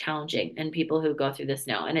just challenging. And people who go through this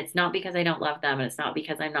know. And it's not because I don't love them. And it's not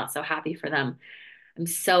because I'm not so happy for them. I'm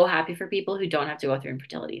so happy for people who don't have to go through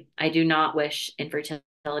infertility. I do not wish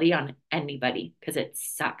infertility on anybody because it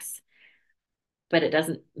sucks, but it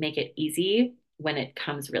doesn't make it easy when it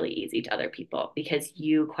comes really easy to other people because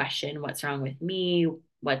you question what's wrong with me,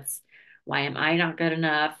 why am I not good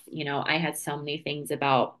enough? I had so many things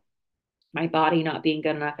about my body not being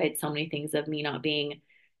good enough. I had so many things of me not being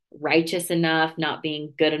righteous enough, not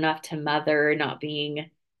being good enough to mother, not being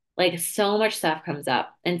like so much stuff comes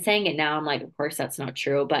up. And saying it now, I'm like, of course, that's not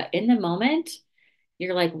true. But in the moment,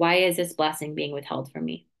 you're like, why is this blessing being withheld from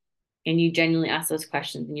me? And you genuinely ask those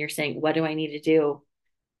questions and you're saying, what do I need to do?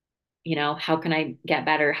 How can I get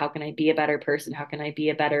better? How can I be a better person? How can I be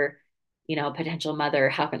a better, potential mother?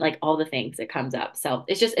 How can like all the things that comes up. So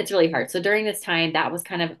it's really hard. So during this time, that was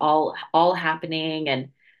kind of all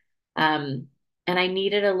happening um and I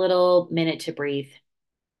needed a little minute to breathe.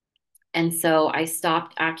 And so I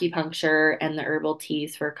stopped acupuncture and the herbal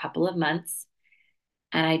teas for a couple of months.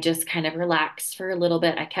 And I just kind of relaxed for a little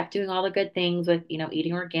bit. I kept doing all the good things with,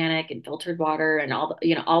 eating organic and filtered water and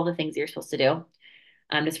all the things you're supposed to do,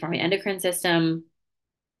 just for my endocrine system.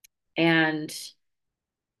 And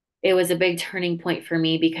it was a big turning point for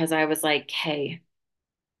me because I was like, hey,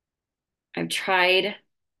 I've tried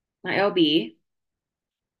my OB,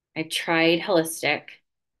 I've tried holistic.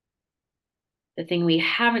 The thing we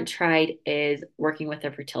haven't tried is working with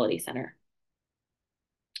a fertility center.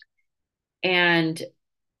 And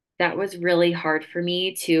that was really hard for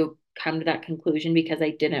me to come to that conclusion because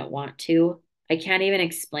I didn't want to. I can't even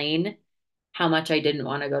explain how much I didn't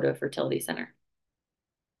want to go to a fertility center.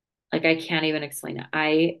 Like I can't even explain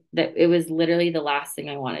it. That it was literally the last thing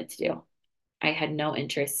I wanted to do. I had no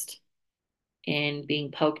interest in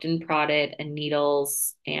being poked and prodded and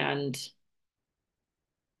needles and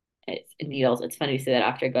needles. It's funny to say that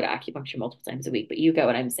after I go to acupuncture multiple times a week, but you get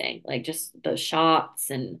what I'm saying. Like just the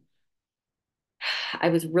shots and I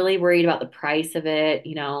was really worried about the price of it,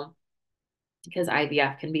 because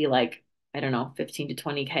IVF can be like, I don't know, 15 to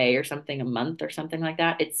 20K or something a month or something like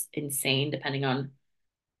that. It's insane depending on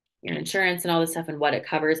your insurance and all this stuff and what it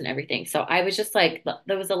covers and everything. So I was just like,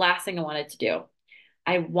 that was the last thing I wanted to do.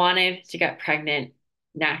 I wanted to get pregnant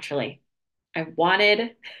naturally. I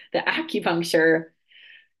wanted the acupuncture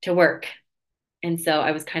to work. And so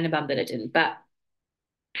I was kind of bummed that it didn't, but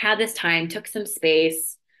had this time, took some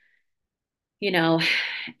space, you know,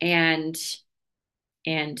 and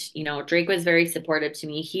Drake was very supportive to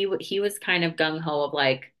me. He was kind of gung ho of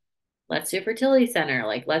like, let's do a fertility center,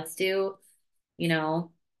 like let's do, you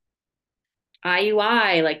know,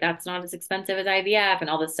 IUI, like that's not as expensive as IVF and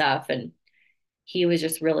all this stuff. And he was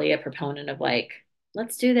just really a proponent of like,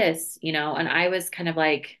 let's do this, and I was kind of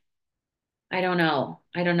like, I don't know.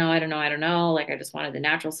 I don't know. I don't know. I don't know. Like I just wanted the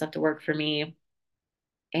natural stuff to work for me.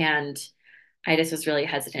 And I just was really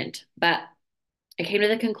hesitant. But I came to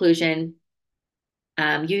the conclusion,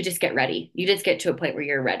 you just get ready. You just get to a point where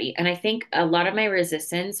you're ready. And I think a lot of my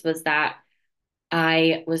resistance was that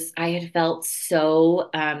I had felt so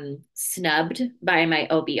snubbed by my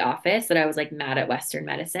OB office that I was like mad at Western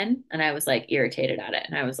medicine and I was like irritated at it.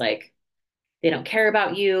 And I was like, they don't care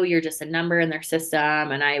about you. You're just a number in their system.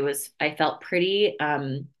 And I felt pretty,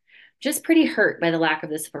 just pretty hurt by the lack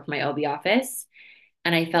of the support from my OB office.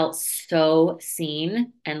 And I felt so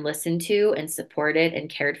seen and listened to and supported and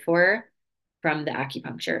cared for from the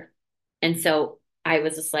acupuncture. And so I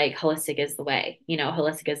was just like, holistic is the way,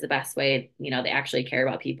 holistic is the best way. They actually care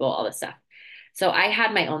about people, all this stuff. So I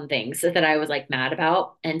had my own things that I was like mad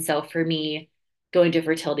about. And so for me, going to a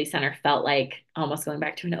fertility center felt like almost going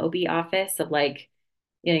back to an OB office of like,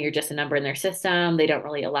 you're just a number in their system. They don't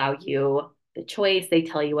really allow you the choice. They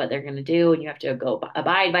tell you what they're going to do and you have to go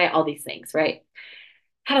abide by all these things, right?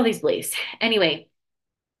 Had all these beliefs. Anyway,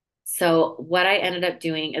 so what I ended up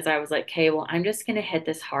doing is I was like, okay, well, I'm just going to hit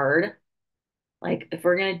this hard. Like, if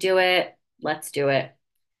we're going to do it, let's do it.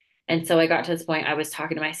 And so I got to this point, I was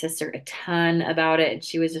talking to my sister a ton about it, and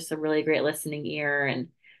she was just a really great listening ear. And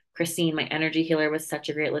Christine, my energy healer, was such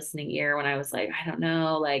a great listening ear when I was like, I don't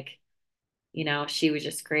know, like, she was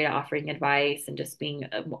just great at offering advice and just being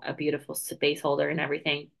a beautiful space holder and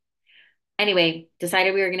everything. Anyway,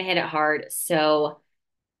 decided we were going to hit it hard. So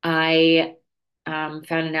I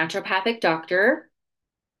found a naturopathic doctor,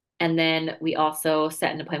 and then we also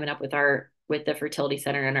set an appointment up with the fertility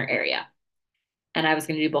center in our area. And I was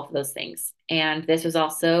going to do both of those things. And this was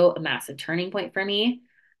also a massive turning point for me.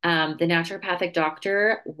 The naturopathic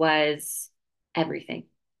doctor was everything,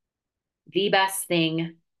 the best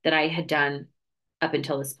thing that I had done up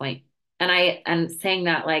until this point. And I am saying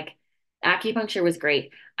that like acupuncture was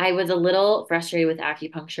great. I was a little frustrated with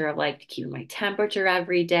acupuncture of like keeping my temperature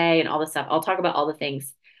every day and all this stuff. I'll talk about all the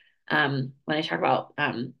things when I talk about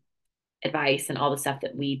advice and all the stuff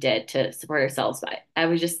that we did to support ourselves. But I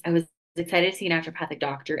was excited to see a naturopathic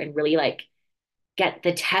doctor and really like get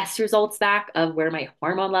the test results back of where my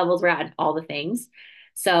hormone levels were at and all the things.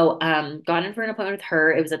 So got in for an appointment with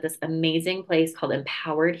her. It was at this amazing place called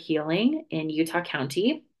Empowered Healing in Utah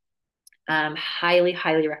County. Highly,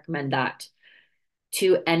 highly recommend that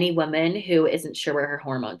to any woman who isn't sure where her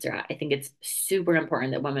hormones are at. I think it's super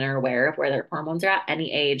important that women are aware of where their hormones are at,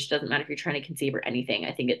 any age, doesn't matter if you're trying to conceive or anything.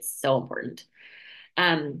 I think it's so important.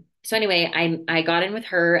 So anyway, I got in with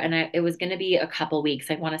her and it was going to be a couple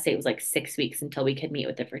weeks. I want to say it was like 6 weeks until we could meet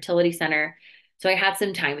with the fertility center. So I had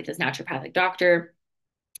some time with this naturopathic doctor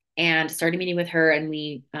and started meeting with her and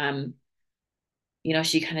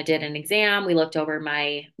she kind of did an exam. We looked over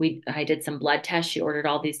I did some blood tests. She ordered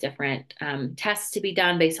all these different tests to be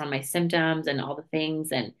done based on my symptoms and all the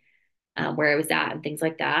things and where I was at and things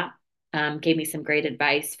like that. Gave me some great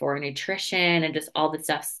advice for nutrition and just all the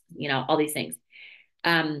stuff, all these things.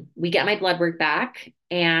 We get my blood work back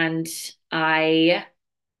and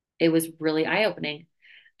it was really eye-opening.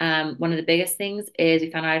 One of the biggest things is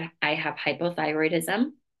we found out I have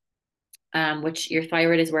hypothyroidism, which your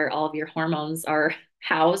thyroid is where all of your hormones are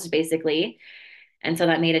housed, basically. And so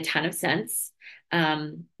that made a ton of sense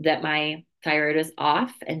that my thyroid was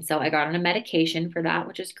off. And so I got on a medication for that,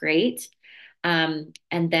 which is great. And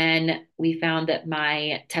then we found that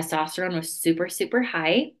my testosterone was super, super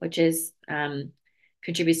high, which is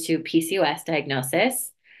contributes to PCOS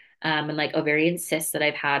diagnosis and like ovarian cysts that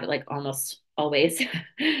I've had like almost always.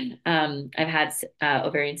 I've had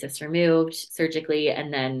ovarian cysts removed surgically,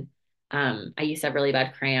 and then I used to have really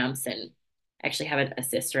bad cramps and actually have a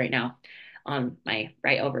cyst right now on my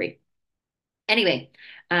right ovary. Anyway,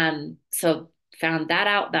 so found that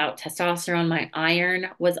out about testosterone. My iron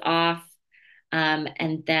was off.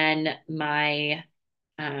 And then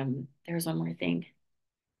there was one more thing.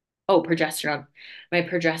 Oh, progesterone. My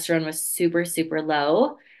progesterone was super, super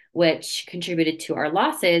low, which contributed to our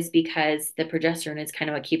losses because the progesterone is kind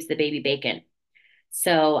of what keeps the baby bacon.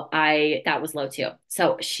 So that was low too.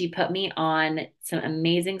 So she put me on some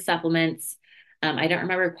amazing supplements. I don't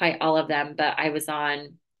remember quite all of them, but I was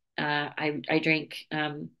on, I drank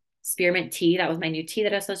spearmint tea. That was my new tea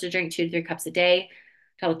that I was supposed to drink 2 to 3 cups a day,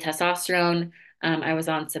 called testosterone. I was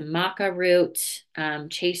on some maca root,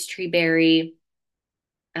 chase tree berry.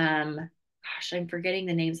 Gosh, I'm forgetting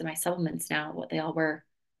the names of my supplements now, what they all were.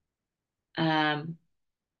 Um,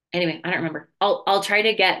 anyway, I don't remember. I'll try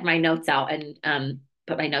to get my notes out and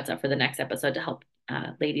put my notes up for the next episode to help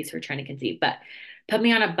ladies who are trying to conceive. But put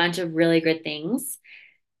me on a bunch of really good things.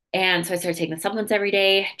 And so I started taking the supplements every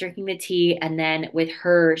day, drinking the tea. And then with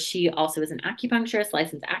her, she also is an acupuncturist,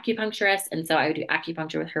 licensed acupuncturist. And so I would do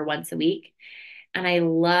acupuncture with her once a week. And I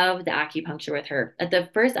love the acupuncture with her. At the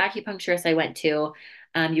first acupuncturist I went to,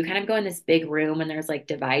 you kind of go in this big room and there's like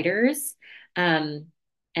dividers. Um,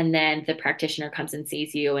 and then the practitioner comes and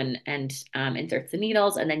sees you and inserts the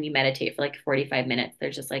needles, and then you meditate for like 45 minutes.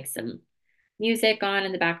 There's just like some music on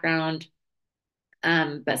in the background.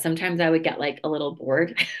 But sometimes I would get like a little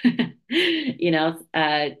bored. It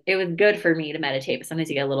was good for me to meditate, but sometimes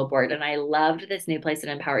you get a little bored. And I loved this new place in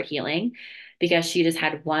Empowered Healing because she just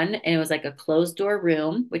had one and it was like a closed door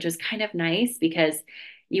room, which was kind of nice because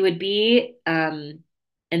you would be in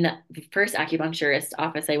the first acupuncturist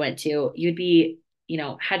office I went to, you'd be,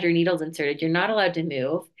 had your needles inserted. You're not allowed to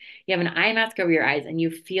move. You have an eye mask over your eyes and you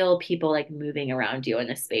feel people like moving around you in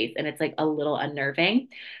this space. And it's like a little unnerving.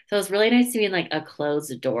 So it's really nice to be in like a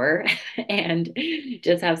closed door and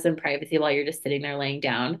just have some privacy while you're just sitting there laying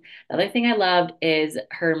down. The other thing I loved is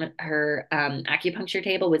her acupuncture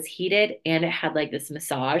table was heated and it had like this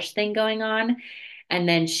massage thing going on. And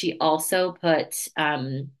then she also put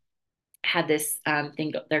had this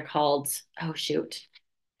thing they're called, oh shoot,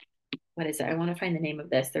 what is it? I want to find the name of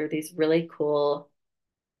this. They're these really cool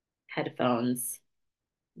headphones.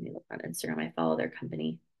 Let me look on Instagram. I follow their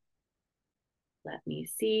company. Let me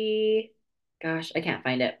see. Gosh, I can't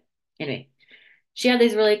find it. Anyway, she had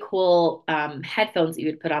these really cool headphones that you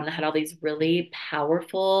would put on that had all these really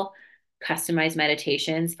powerful customized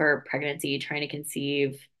meditations for pregnancy, trying to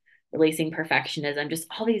conceive, releasing perfectionism, just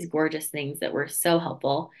all these gorgeous things that were so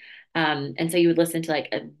helpful. And so you would listen to like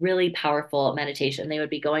a really powerful meditation. They would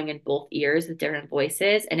be going in both ears with different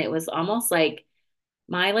voices. And it was almost like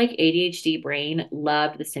my like ADHD brain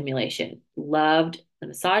loved the stimulation, loved the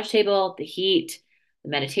massage table, the heat, the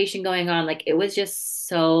meditation going on. Like it was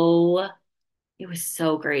so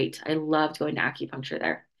great. I loved going to acupuncture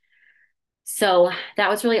there. So that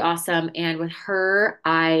was really awesome. And with her,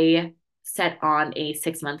 I set on a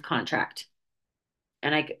 6 month contract.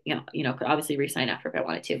 And I, could obviously resign after if I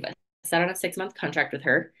wanted to, but I set on a 6 month contract with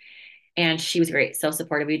her. And she was great, so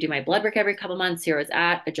supportive. We do my blood work every couple months, see where I was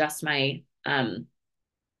at, adjust my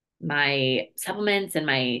supplements and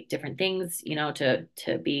my different things,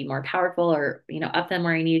 to be more powerful or, up them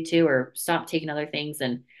where I needed to or stop taking other things.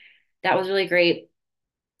 And that was really great.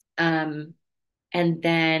 Um, And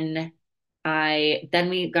then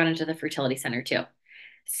we got into the fertility center too.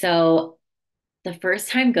 So the first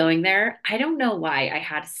time going there, I don't know why I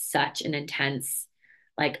had such an intense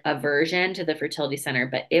like aversion to the fertility center,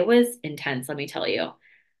 but it was intense, let me tell you.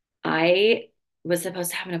 I was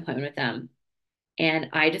supposed to have an appointment with them and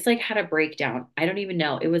I just like had a breakdown. I don't even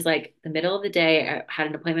know. It was like the middle of the day. I had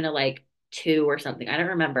an appointment at like 2 or something. I don't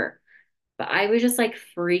remember. But I was just like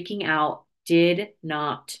freaking out, did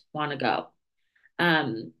not want to go.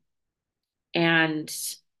 Um, and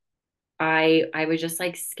I was just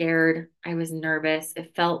like scared. I was nervous.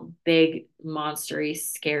 It felt big, monstery,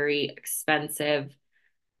 scary, expensive,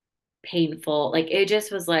 painful. Like it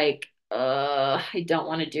just was like, I don't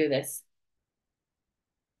want to do this.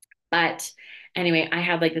 But anyway, I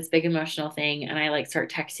had like this big emotional thing and I like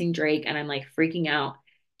start texting Drake and I'm like freaking out.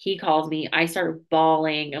 He calls me. I start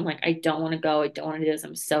bawling. I'm like, I don't want to go. I don't want to do this.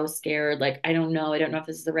 I'm so scared. Like, I don't know. I don't know if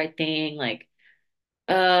this is the right thing. Like,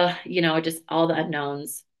 just all the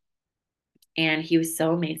unknowns. And he was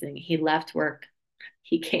so amazing. He left work.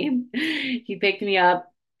 He came, he picked me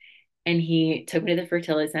up and he took me to the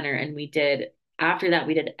fertility center. And after that,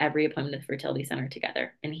 we did every appointment at the fertility center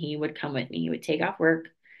together. And he would come with me. He would take off work,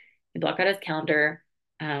 he'd block out his calendar.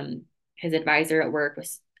 Um, his advisor at work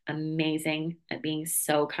was amazing at being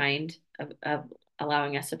so kind of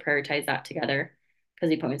allowing us to prioritize that together because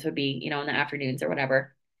the appointments would be, in the afternoons or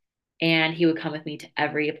whatever. And he would come with me to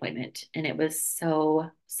every appointment. And it was so,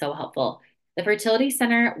 so helpful. The fertility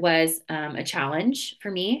center was a challenge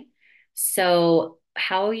for me. So,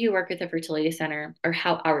 how you work with the fertility center, or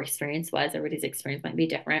how our experience was, everybody's experience might be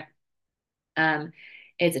different. Um,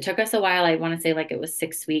 is it took us a while. I want to say like it was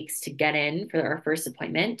 6 weeks to get in for our first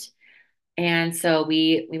appointment. And so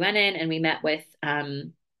we went in and we met with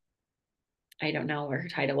I don't know what her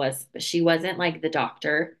title was, but she wasn't like the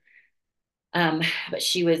doctor. Um, but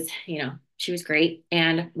she was great.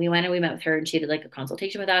 And we went and we met with her and she did like a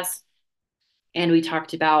consultation with us. And we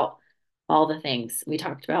talked about all the things. We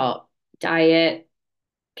talked about diet,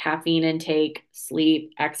 caffeine intake,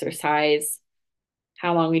 sleep, exercise,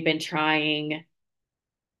 how long we've been trying,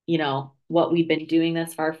 what we've been doing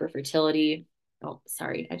thus far for fertility. Oh,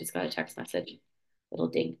 sorry, I just got a text message, little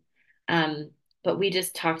ding. Um, but we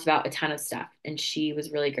just talked about a ton of stuff and she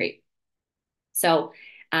was really great. So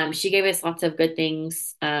she gave us lots of good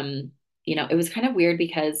things. It was kind of weird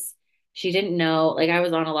because she didn't know, like I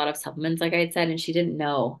was on a lot of supplements, like I had said, and she didn't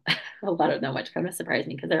know a lot of them, which kind of surprised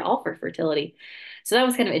me because they're all for fertility. So that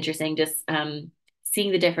was kind of interesting, just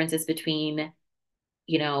seeing the differences between,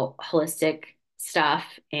 holistic stuff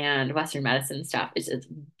and Western medicine stuff. It's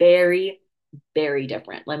very, very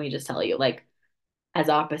different. Let me just tell you, like as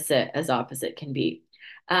opposite can be.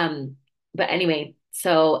 Um, but anyway,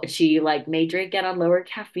 so she like made Drake get on lower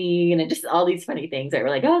caffeine and just all these funny things that were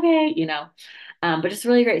like, okay, but just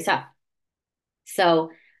really great stuff.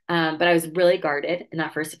 So But I was really guarded in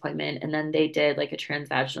that first appointment. And then they did like a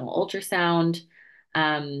transvaginal ultrasound,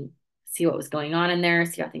 um, see what was going on in there,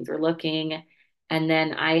 see how things were looking. And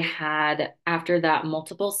then I had, after that,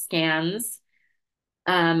 multiple scans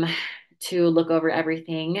um, to look over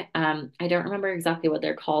everything. I don't remember exactly what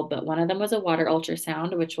they're called, but one of them was a water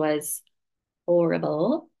ultrasound, which was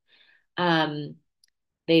horrible. Um,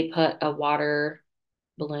 they put a water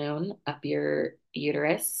balloon up your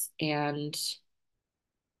uterus and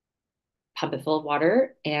pump it full of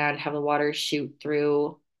water and have the water shoot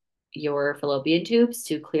through your fallopian tubes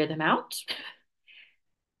to clear them out.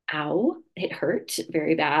 Ow, it hurt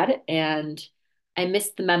very bad. And I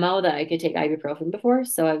missed the memo that I could take ibuprofen before.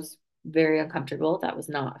 So I was very uncomfortable. That was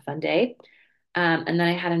not a fun day. And then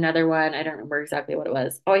I had another one. I don't remember exactly what it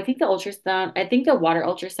was. Oh, I think the ultrasound, I think the water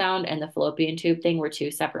ultrasound and the fallopian tube thing were two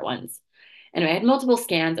separate ones. Anyway, I had multiple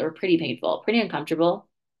scans that were pretty painful, pretty uncomfortable.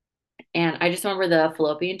 And I just remember the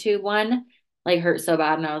fallopian tube one like hurt so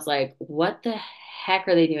bad. And I was like, what the heck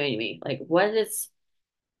are they doing to me? Like, what is,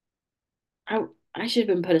 I, I should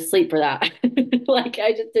have been put asleep for that. Like,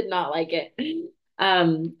 I just did not like it.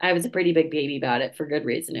 I was a pretty big baby about it for good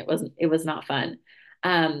reason. It was not fun.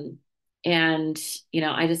 Um, and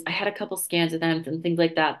I had a couple scans of them and things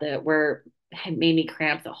like that that were, had made me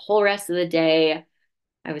cramp the whole rest of the day.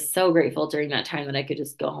 I was so grateful during that time that I could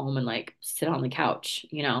just go home and like sit on the couch,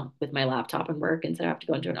 with my laptop and work instead of have to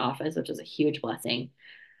go into an office, which was a huge blessing.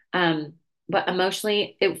 Um, but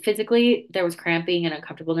emotionally, physically there was cramping and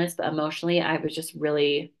uncomfortableness, but emotionally I was just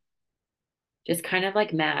really just kind of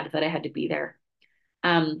like mad that I had to be there.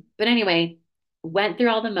 But anyway, went through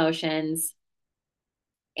all the motions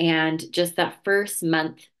and just that first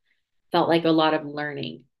month felt like a lot of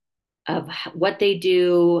learning of what they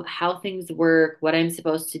do, how things work, what I'm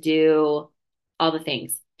supposed to do, all the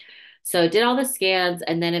things. So did all the scans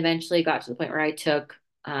and then eventually got to the point where I took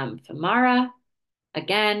Femara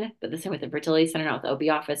again, but this time with the fertility center, not with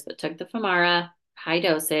the OB office, but took the Femara high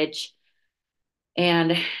dosage.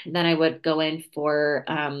 And then I would go in for,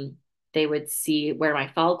 they would see where my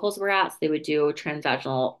follicles were at. So they would do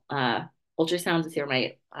transvaginal ultrasounds to see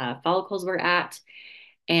where my follicles were at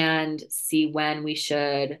and see when we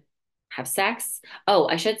should have sex. Oh,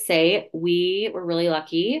 I should say we were really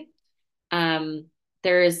lucky. Um,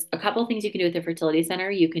 there's a couple of things you can do at the fertility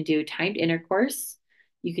center. You can do timed intercourse,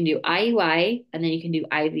 you can do IUI, and then you can do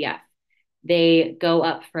IVF. They go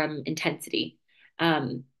up from intensity.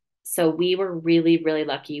 Um, so we were really, really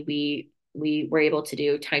lucky. We were able to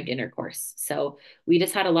do timed intercourse. So we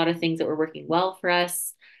just had a lot of things that were working well for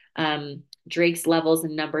us. Drake's levels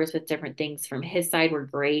and numbers with different things from his side were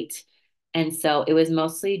great. And so it was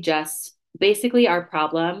mostly just basically our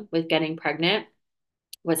problem with getting pregnant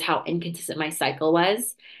was how inconsistent my cycle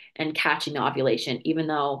was and catching the ovulation, even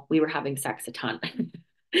though we were having sex a ton.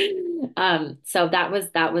 So that was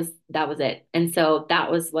it. And so that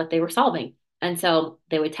was what they were solving. And so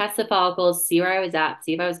they would test the follicles, see where I was at,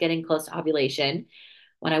 see if I was getting close to ovulation.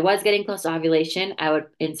 When I was getting close to ovulation, I would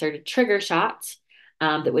insert a trigger shot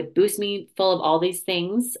that would boost me full of all these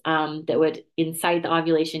things that would incite the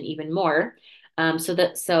ovulation even more.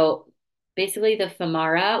 So basically the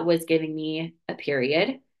Femara was giving me a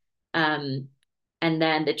period. Um, and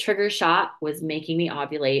then the trigger shot was making me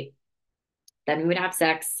ovulate. Then we would have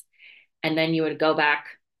sex. And then you would go back,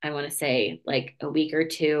 I want to say like a week or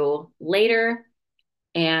two later,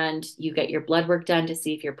 and you get your blood work done to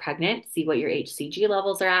see if you're pregnant, see what your HCG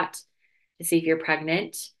levels are at, to see if you're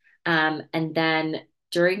pregnant. And then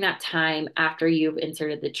during that time, after you've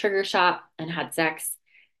inserted the trigger shot and had sex,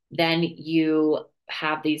 then you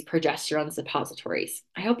have these progesterone suppositories.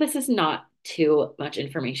 I hope this is not too much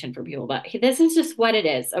information for people, but this is just what it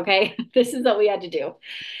is. Okay. This is what we had to do.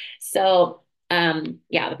 So,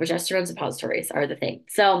 yeah, the progesterone suppositories are the thing.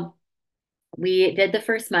 So we did the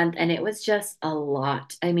first month and it was just a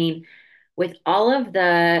lot. I mean, with all of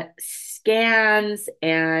the scans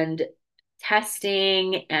and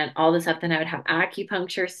testing and all the stuff, then I would have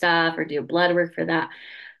acupuncture stuff or do blood work for that.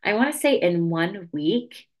 I want to say in 1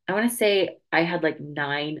 week, I want to say I had like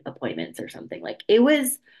 9 appointments or something. Like it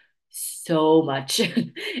was so much.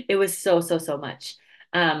 It was so much.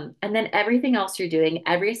 And then everything else you're doing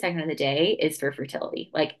every second of the day is for fertility.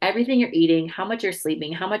 Like everything you're eating, how much you're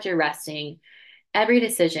sleeping, how much you're resting, every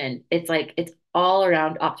decision, it's like it's all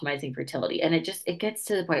around optimizing fertility. And it gets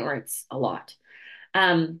to the point where it's a lot.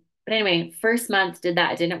 But anyway, first month did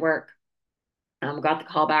that, it didn't work. Got the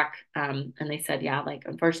call back, and they said, yeah, like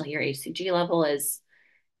unfortunately your HCG level is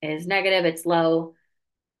negative, it's low.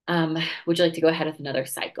 Would you like to go ahead with another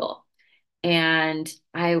cycle? And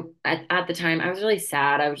at the time I was really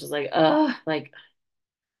sad. I was just like, oh, like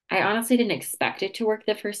I honestly didn't expect it to work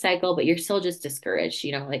the first cycle, but you're still just discouraged,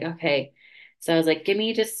 like, okay. So I was like, give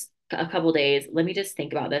me just a couple days. Let me just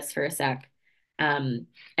think about this for a sec. Um,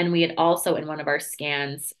 and we had also in one of our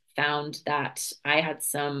scans found that I had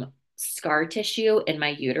some scar tissue in my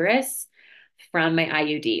uterus from my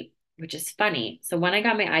IUD, which is funny. So when I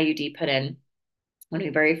got my IUD put in, when we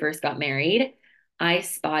very first got married, I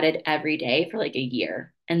spotted every day for like a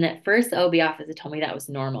year. And at first, the OB office had told me that was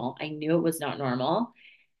normal. I knew it was not normal.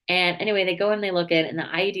 And anyway, they go and they look in, and the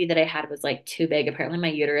IUD that I had was like too big. Apparently, my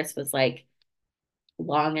uterus was like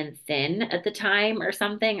long and thin at the time or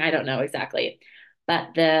something. I don't know exactly. But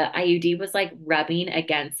the IUD was like rubbing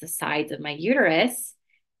against the sides of my uterus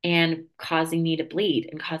and causing me to bleed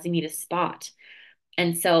and causing me to spot.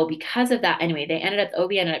 And so because of that, anyway,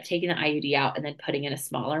 OB ended up taking the IUD out and then putting in a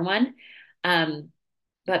smaller one. Um,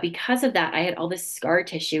 but because of that, I had all this scar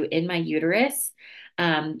tissue in my uterus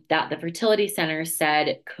that the fertility center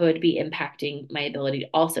said could be impacting my ability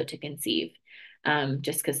also to conceive.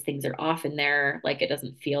 Just because things are off in there, like it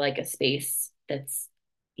doesn't feel like a space that's,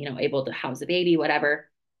 able to house a baby, whatever.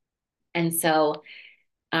 And so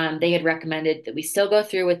they had recommended that we still go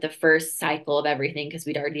through with the first cycle of everything because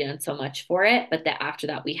we'd already done so much for it, but that after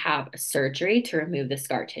that we have a surgery to remove the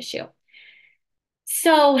scar tissue.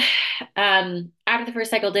 So after the first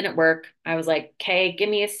cycle didn't work, I was like, okay, give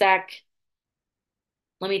me a sec.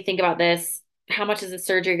 Let me think about this. How much is the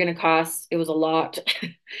surgery going to cost? It was a lot.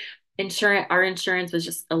 Our insurance was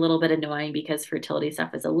just a little bit annoying because fertility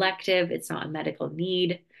stuff is elective. It's not a medical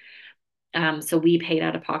need. So we paid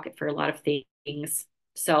out of pocket for a lot of things.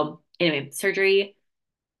 So anyway, surgery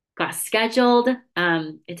got scheduled.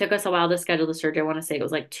 It took us a while to schedule the surgery. I want to say it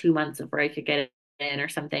was like 2 months before I could get it in or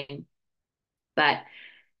something. But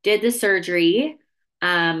did the surgery.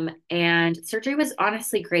 And surgery was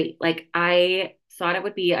honestly great. Like I thought it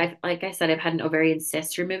would be, like I said, I've had an ovarian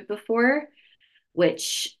cyst removed before,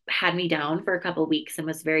 which had me down for a couple of weeks and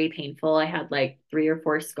was very painful. I had like 3 or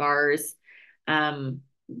 4 scars. Um,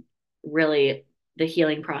 Really, the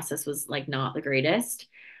healing process was like not the greatest.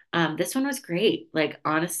 This one was great. Like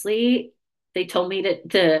honestly, they told me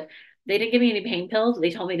they didn't give me any pain pills. They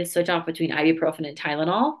told me to switch off between ibuprofen and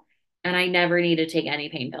Tylenol, and I never needed to take any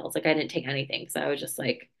pain pills. Like I didn't take anything. So I was just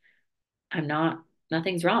like, I'm not,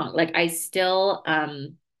 nothing's wrong. Like I still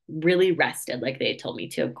really rested like they told me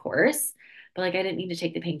to, of course, but like I didn't need to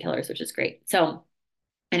take the painkillers, which is great. So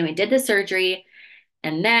anyway, did the surgery.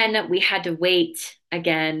 And then we had to wait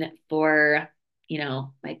again for,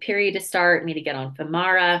 my period to start, me to get on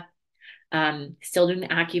Femara. Still doing the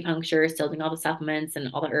acupuncture, still doing all the supplements and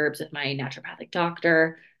all the herbs with my naturopathic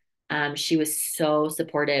doctor. She was so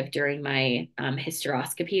supportive during my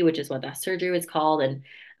hysteroscopy, which is what that surgery was called,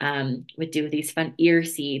 and would do these fun ear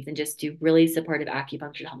seeds and just do really supportive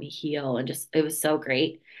acupuncture to help me heal. And just, it was so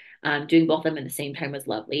great. Doing both of them at the same time was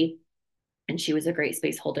lovely. And she was a great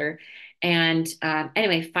space holder. And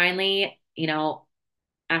anyway, finally,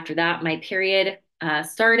 after that, my period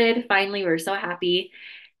started. Finally, we were so happy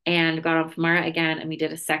and got on Femara again, and we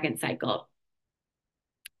did a second cycle.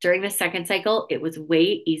 During the second cycle, it was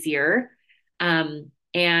way easier. And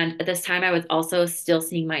at this time, I was also still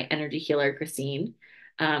seeing my energy healer, Christine,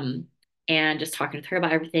 um, and just talking to her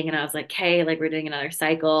about everything. And I was like, hey, like we're doing another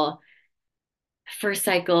cycle. First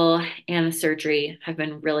cycle and the surgery have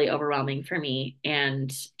been really overwhelming for me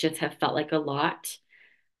and just have felt like a lot.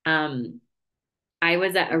 Um, I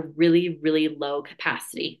was at a really, really low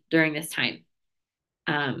capacity during this time.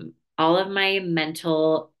 All of my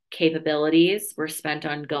mental capabilities were spent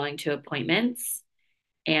on going to appointments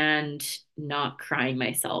and not crying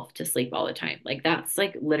myself to sleep all the time. Like that's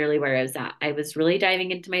like literally where I was at. I was really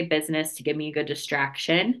diving into my business to give me a good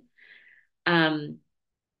distraction. Um,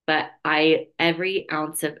 but every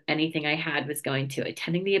ounce of anything I had was going to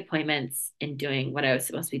attending the appointments and doing what I was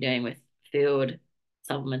supposed to be doing with food,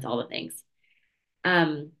 supplements, all the things.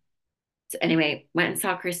 Um, so anyway, went and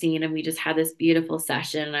saw Christine and we just had this beautiful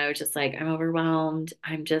session. And I was just like, I'm overwhelmed.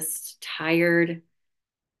 I'm just tired.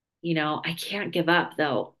 I can't give up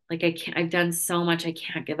though. Like I can't, I've done so much. I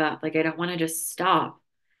can't give up. Like I don't want to just stop.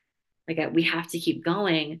 We have to keep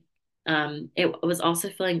going. It was also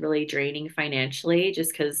feeling really draining financially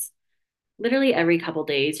just because literally every couple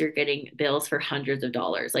days you're getting bills for hundreds of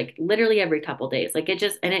dollars, like literally every couple days, like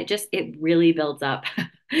it really builds up.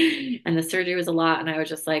 And the surgery was a lot, and I was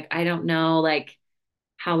just like, I don't know like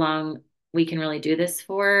how long we can really do this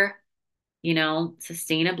for,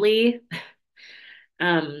 sustainably.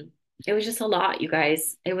 um it was just a lot, you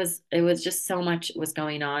guys. It was just so much was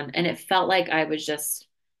going on, and it felt like I was just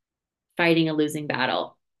fighting a losing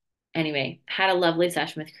battle. Anyway, had a lovely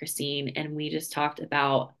session with Christine, and we just talked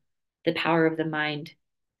about the power of the mind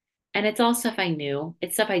And it's all stuff I knew.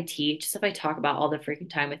 It's stuff I teach, stuff I talk about all the freaking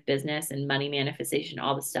time with business and money manifestation,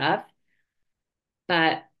 all the stuff.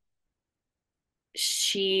 But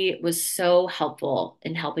she was so helpful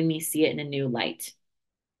in helping me see it in a new light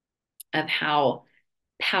of how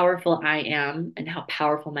powerful I am and how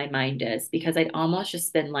powerful my mind is because I'd almost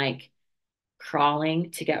just been like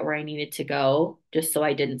crawling to get where I needed to go just so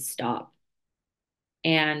I didn't stop.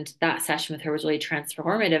 And that session with her was really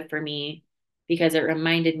transformative for me because it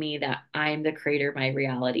reminded me that I'm the creator of my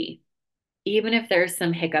reality. Even if there's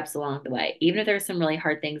some hiccups along the way, even if there's some really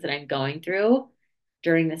hard things that I'm going through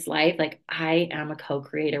during this life, like I am a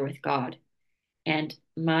co-creator with God. And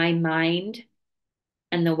my mind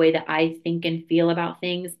and the way that I think and feel about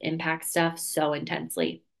things impact stuff so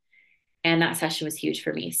intensely. And that session was huge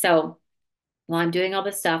for me. So while I'm doing all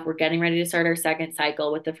this stuff, we're getting ready to start our second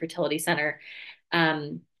cycle with the fertility center.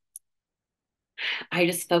 Um, I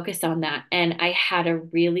just focused on that. And I had a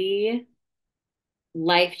really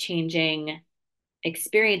life-changing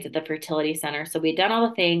experience at the fertility center. So we had done all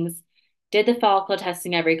the things, did the follicle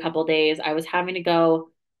testing every couple days. I was having to go,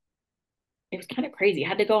 it was kind of crazy. I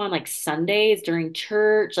had to go on like Sundays during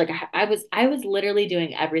church. Like I was literally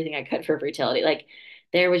doing everything I could for fertility. Like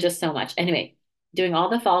there was just so much. Anyway, doing all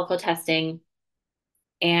the follicle testing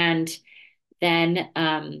and then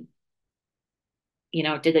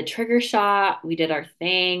did the trigger shot. We did our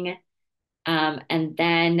thing. And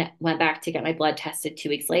then went back to get my blood tested 2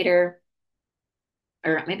 weeks later.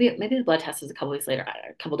 Or maybe the blood test was a couple weeks later,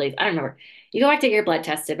 a couple days. I don't remember. You go back to get your blood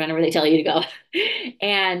tested whenever they tell you to go.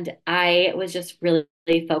 And I was just really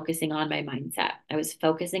focusing on my mindset. I was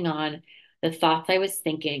focusing on the thoughts I was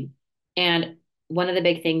thinking. And one of the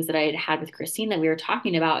big things that I had had with Christine that we were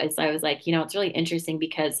talking about is I was like, it's really interesting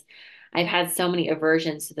because I've had so many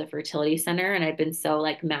aversions to the fertility center and I've been so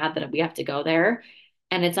like mad that we have to go there.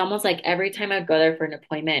 And it's almost like every time I go there for an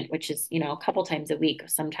appointment, which is, a couple times a week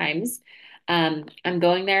sometimes, I'm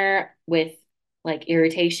going there with like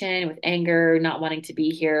irritation, with anger, not wanting to be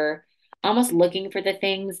here, almost looking for the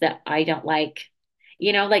things that I don't like,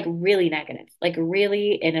 like really negative, like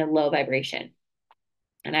really in a low vibration.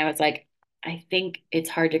 And I was like, I think it's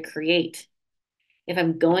hard to create. If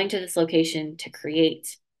I'm going to this location to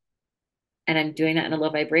create and I'm doing that in a low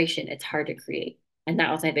vibration, it's hard to create. And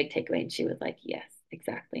that was my big takeaway. And she was like, yes,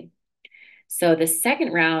 exactly. So the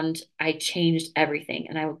second round, I changed everything.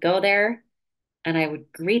 And I would go there and I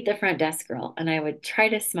would greet the front desk girl and I would try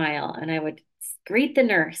to smile and I would greet the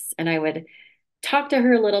nurse and I would talk to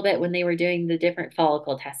her a little bit when they were doing the different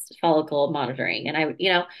follicle monitoring. And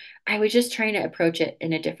I was just trying to approach it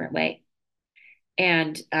in a different way.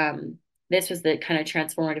 And this was the kind of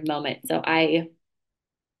transformative moment.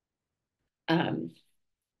 Um,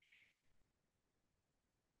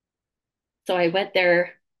 so I went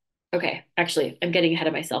there. Okay, actually, I'm getting ahead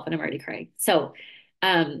of myself and I'm already crying. So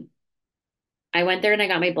um, I went there and I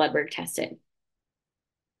got my blood work tested.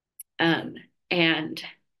 Um, and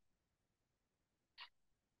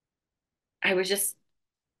I was just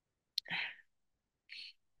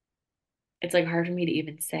it's like hard for me to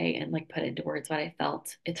even say and like put into words what I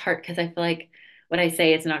felt. It's hard because I feel like what I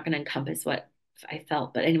say is not going to encompass what I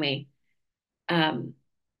felt. But anyway, um,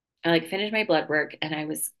 I like finished my blood work and I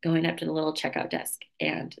was going up to the little checkout desk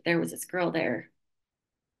and there was this girl there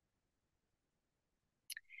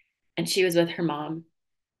and she was with her mom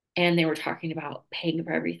and they were talking about paying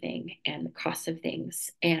for everything and the cost of things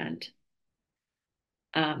and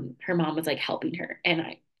her mom was like helping her and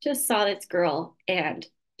I just saw this girl and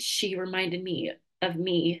she reminded me of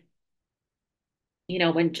me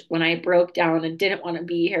when I broke down and didn't want to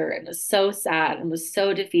be here and was so sad and was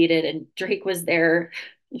so defeated and Drake was there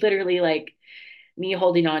literally like me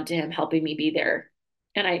holding on to him helping me be there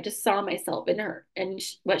and I just saw myself in her and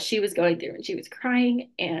what she was going through and she was crying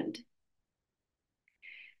and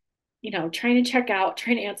trying to check out,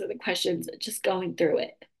 trying to answer the questions, just going through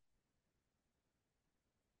it.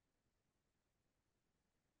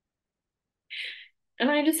 And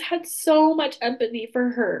I just had so much empathy for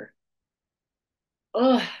her.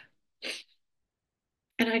 Ugh.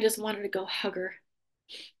 And I just wanted to go hug her.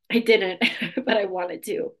 I didn't, but I wanted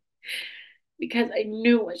to because I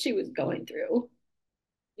knew what she was going through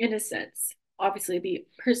in a sense. Obviously, be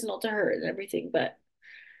personal to her and everything, but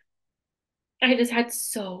I just had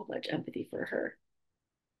so much empathy for her.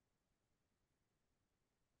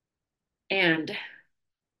 And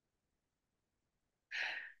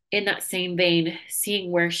in that same vein,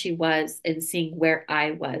 seeing where she was and seeing where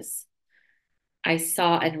I was, I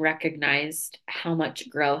saw and recognized how much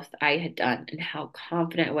growth I had done and how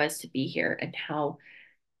confident I was to be here and how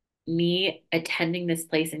me attending this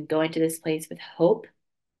place and going to this place with hope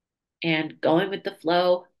and going with the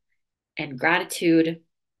flow and gratitude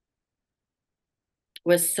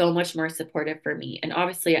was so much more supportive for me. And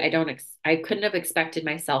obviously, I couldn't have expected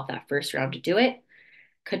myself that first round to do it.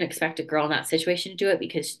 Couldn't expect a girl in that situation to do it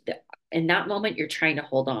because in that moment you're trying to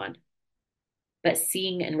hold on. But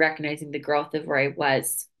seeing and recognizing the growth of where I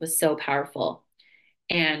was so powerful.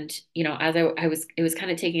 And as I was, it was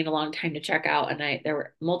kind of taking a long time to check out, and I there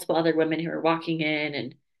were multiple other women who were walking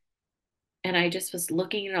in, and I just was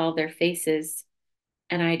looking at all their faces,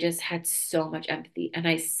 and I just had so much empathy, and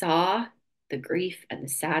I saw the grief and the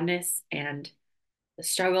sadness and the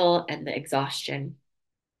struggle and the exhaustion,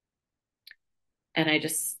 and I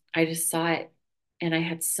just saw it, and I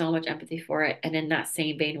had so much empathy for it, and in that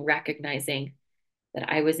same vein, recognizing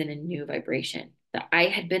that I was in a new vibration, that I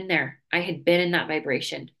had been there, I had been in that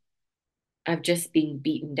vibration of just being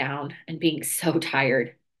beaten down and being so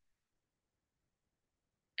tired,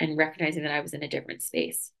 and recognizing that I was in a different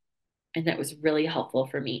space. And that was really helpful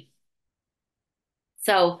for me.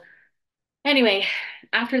 So, anyway,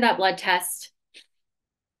 after that blood test,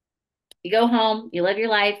 you go home, you live your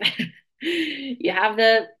life, you have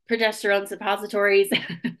the progesterone suppositories.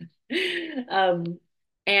 um,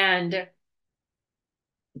 and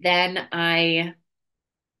then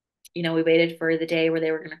we waited for the day where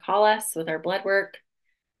they were going to call us with our blood work.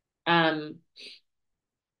 Um,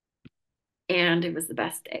 and it was the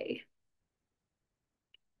best day.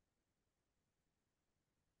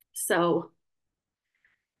 So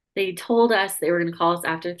they told us they were going to call us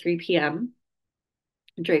after 3 p.m.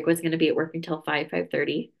 Drake was going to be at work until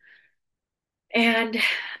 5:30. And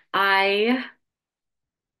I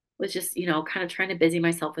was just, kind of trying to busy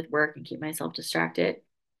myself with work and keep myself distracted.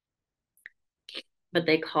 But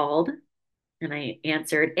they called and I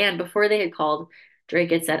answered. And before they had called,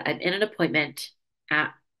 Drake had said, I'm in an appointment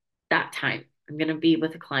at that time. I'm going to be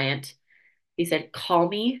with a client. He said, call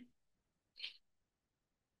me.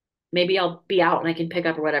 Maybe I'll be out and I can pick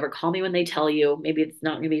up or whatever. Call me when they tell you. Maybe it's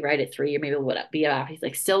not going to be right at 3 or maybe it'll be out. He's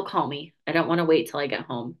like, still call me. I don't want to wait till I get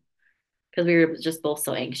home because we were just both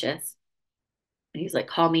so anxious. And he's like,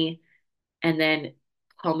 call me and then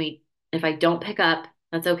call me. If I don't pick up,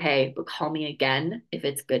 that's okay, but call me again if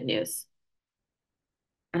it's good news.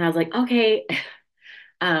 And I was like, okay.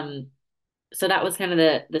 Um, so that was kind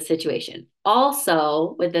of the situation.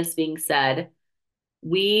 Also, with this being said,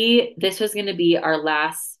 we this was going to be our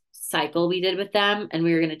last cycle we did with them, and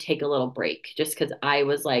we were going to take a little break just because I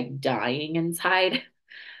was like dying inside.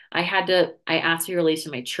 I asked to be released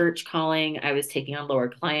from my church calling. I was taking on lower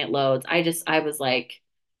client loads. I was like,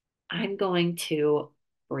 I'm going to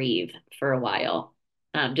breathe for a while.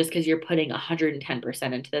 Just because you're putting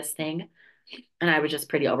 110% into this thing. And I was just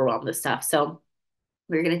pretty overwhelmed with stuff. So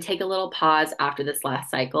we were going to take a little pause after this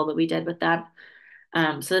last cycle that we did with them.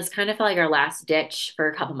 So this kind of felt like our last ditch for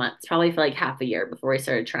a couple months, probably for like half a year before we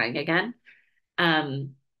started trying again.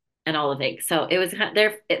 Um, and all the things. So it was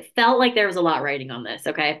there. It felt like there was a lot writing on this.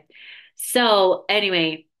 Okay. So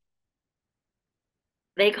anyway,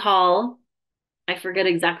 they call. I forget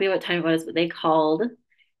exactly what time it was, but they called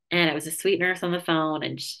and it was a sweet nurse on the phone.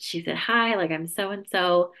 And she said, hi, like I'm so and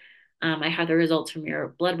so. I have the results from your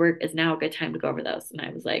blood work. Is now a good time to go over those? And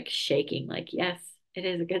I was like shaking, like, yes, it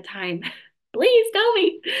is a good time. Please tell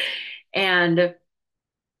me. And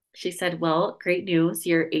she said, well, great news.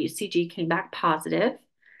 Your HCG came back positive.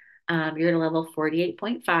 You're at a level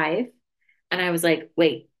 48.5. And I was like,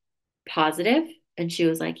 wait, positive? And she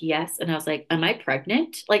was like, yes. And I was like, am I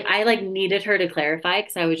pregnant? Like I like needed her to clarify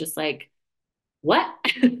because I was just like, what?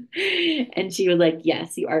 And she was like,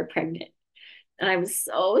 yes, you are pregnant. And I was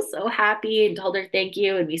so, so happy and told her thank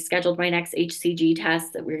you. And we scheduled my next HCG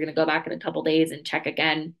test that we were going to go back in a couple days and check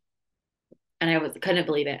again. And couldn't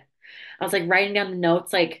believe it. I was like writing down the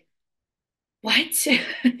notes, like, what?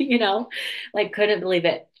 you know, like couldn't believe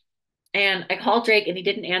it. And I called Drake and he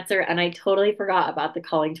didn't answer. And I totally forgot about the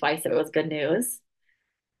calling twice if it was good news,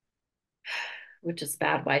 which is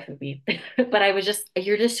bad wife of me. But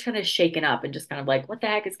you're just kind of shaken up and just kind of like, what the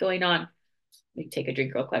heck is going on? Let me take a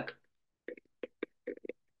drink real quick.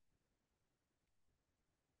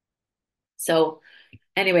 So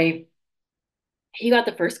anyway, he got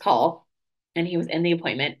the first call and he was in the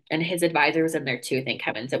appointment and his advisor was in there too, thank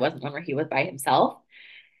heavens. It wasn't one where he was by himself.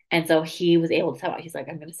 And so he was able to tell, he's like,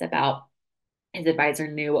 I'm going to step out. His advisor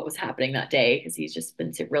knew what was happening that day because he's just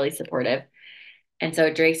been really supportive. And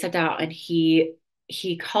so Drake stepped out and he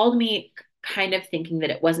called me kind of thinking that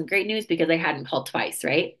it wasn't great news because I hadn't called twice,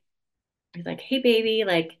 right? He's like, hey baby,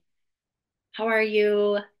 like, how are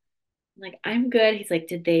you? I'm like, I'm good. He's like,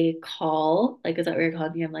 did they call? Like, is that what you're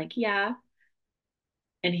calling me? I'm like, yeah.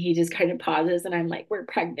 And he just kind of pauses and I'm like, we're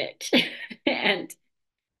pregnant. And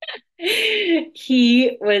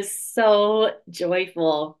He was so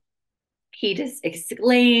joyful. He just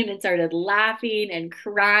exclaimed and started laughing and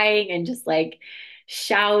crying and just like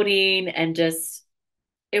shouting and just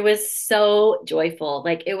it was so joyful.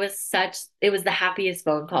 Like it was the happiest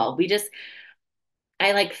phone call.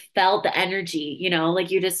 I like felt the energy, like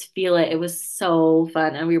you just feel it. It was so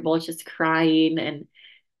fun. And we were both just crying. And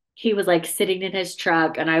he was like sitting in his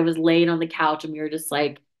truck, and I was laying on the couch, and we were just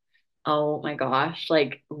like, oh my gosh,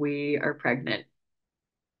 like we are pregnant.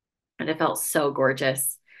 And it felt so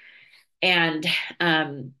gorgeous. And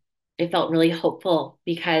um, it felt really hopeful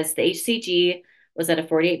because the HCG was at a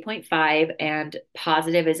 48.5 and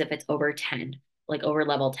positive as if it's over 10, like over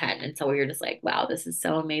level 10. And so we were just like, wow, this is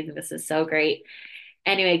so amazing. This is so great.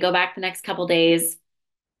 Anyway, go back the next couple days.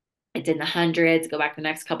 It's in the hundreds. Go back the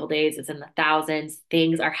next couple days. It's in the thousands.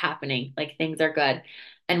 Things are happening. Like things are good.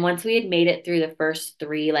 And once we had made it through the first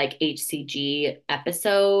three like HCG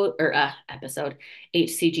episode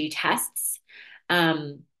HCG tests,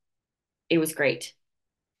 um, it was great.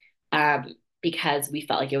 Because we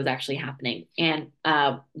felt like it was actually happening. And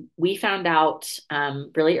we found out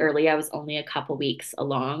really early. I was only a couple weeks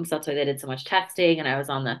along. So that's why they did so much testing. And I was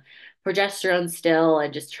on the progesterone still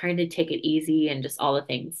and just trying to take it easy and just all the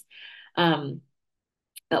things. Um,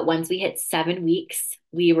 but once we hit 7 weeks,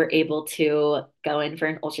 we were able to go in for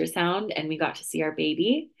an ultrasound and we got to see our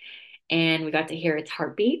baby and we got to hear its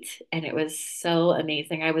heartbeat. And it was so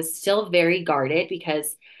amazing. I was still very guarded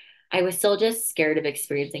because I was still just scared of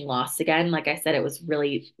experiencing loss again. Like I said, it was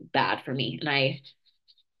really bad for me, and I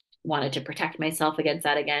wanted to protect myself against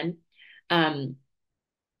that again. Um,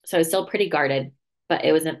 so I was still pretty guarded, but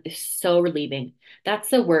so relieving. That's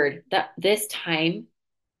the word that this time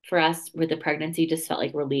for us with the pregnancy just felt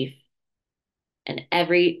like relief. And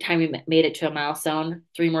every time we made it to a milestone,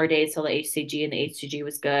 3 more days till the HCG and the HCG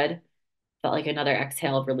was good, felt like another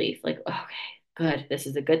exhale of relief. Like, okay, good. This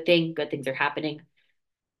is a good thing. Good things are happening.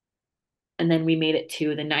 And then we made it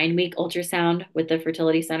to the 9 week ultrasound with the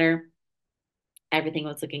fertility center. Everything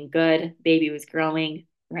was looking good. Baby was growing,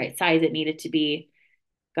 right size it needed to be.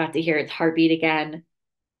 Got to hear its heartbeat again.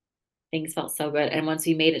 Things felt so good. And once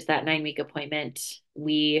we made it to that 9 week appointment,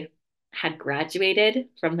 we had graduated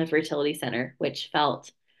from the fertility center, which felt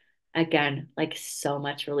again like so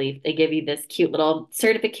much relief. They give you this cute little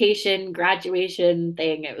certification graduation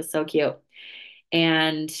thing. It was so cute.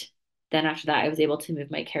 And then after that, I was able to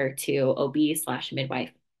move my care to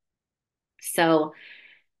OB/midwife. So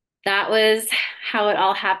that was how it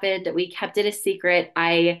all happened. We kept it a secret.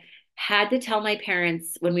 I had to tell my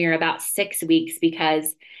parents when we were about 6 weeks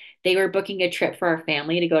because they were booking a trip for our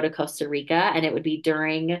family to go to Costa Rica, and it would be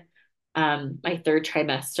during my third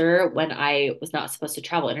trimester when I was not supposed to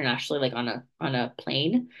travel internationally, like on a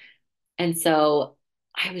plane. And so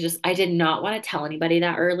I did not want to tell anybody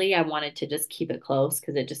that early. I wanted to just keep it close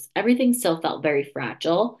because everything still felt very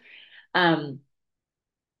fragile. Um,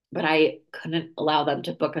 but I couldn't allow them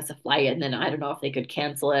to book us a flight. And then I don't know if they could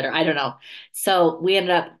cancel it or I don't know. So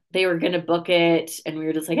they were going to book it and we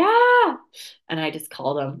were just like, ah, and I just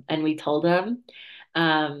called them and we told them.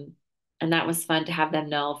 Um, and that was fun to have them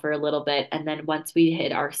know for a little bit. And then once we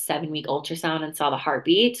hit our 7 week ultrasound and saw the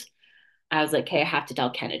heartbeat, I was like, okay, I have to tell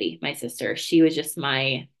Kennedy, my sister. She's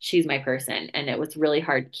my person. And it was really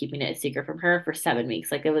hard keeping it a secret from her for 7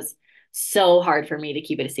 weeks. Like it was so hard for me to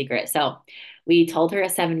keep it a secret. So we told her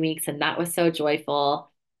at 7 weeks, and that was so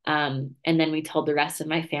joyful. And then we told the rest of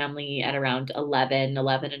my family at around 11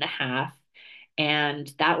 and a half.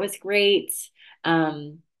 And that was great.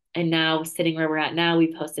 Um, and now sitting where we're at now,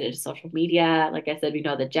 we posted it to social media. Like I said, we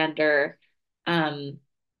know the gender. Um,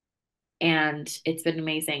 and it's been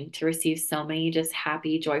amazing to receive so many just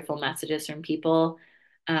happy, joyful messages from people.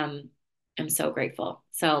 Um, I'm so grateful.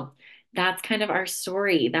 So that's kind of our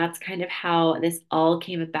story. That's kind of how this all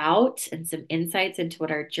came about and some insights into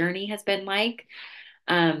what our journey has been like.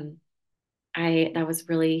 Um, that was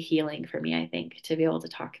really healing for me, I think, to be able to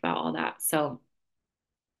talk about all that. So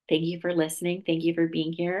thank you for listening. Thank you for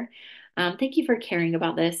being here. Thank you for caring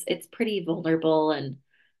about this. It's pretty vulnerable, and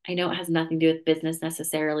I know it has nothing to do with business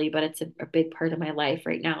necessarily, but it's a big part of my life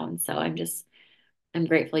right now. And so I'm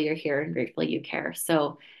grateful you're here and grateful you care.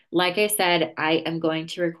 So, like I said, I am going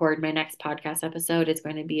to record my next podcast episode. It's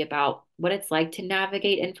going to be about what it's like to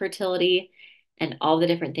navigate infertility and all the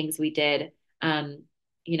different things we did. Um,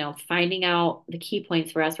 finding out the key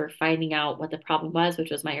points for us were finding out what the problem was,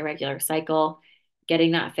 which was my irregular cycle,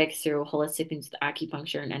 getting that fixed through holistic things with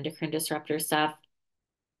acupuncture and endocrine disruptor stuff,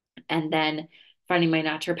 and then finding my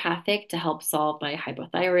naturopathic to help solve my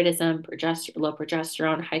hypothyroidism, low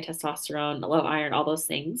progesterone, high testosterone, low iron, all those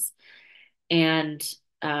things. And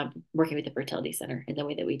working with the fertility center in the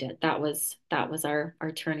way that we did. That was our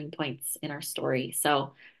turning points in our story.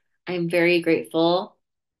 So I'm very grateful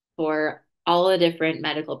for all the different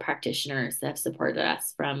medical practitioners that have supported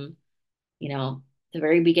us from, the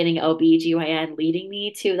very beginning OB/GYN leading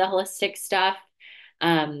me to the holistic stuff,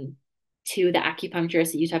 um, to the acupuncturist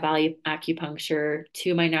at Utah Valley Acupuncture,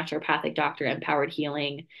 to my naturopathic doctor, Empowered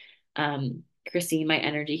Healing, Christine, my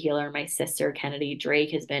energy healer, my sister, Kennedy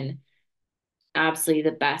Drake has been absolutely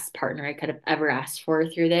the best partner I could have ever asked for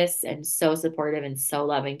through this, and so supportive and so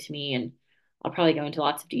loving to me. And I'll probably go into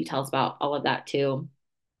lots of details about all of that too,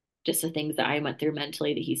 just the things that I went through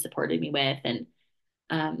mentally that he supported me with. And,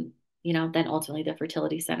 then ultimately the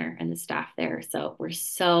fertility center and the staff there. So we're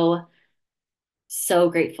so, so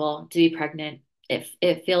grateful to be pregnant.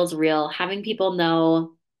 It feels real. Having people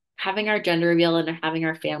know, having our gender reveal and having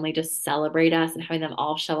our family just celebrate us and having them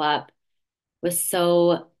all show up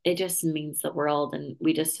it just means the world. And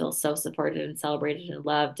we just feel so supported and celebrated and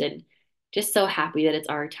loved and just so happy that it's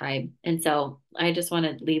our time. And so I just want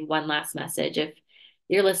to leave one last message. If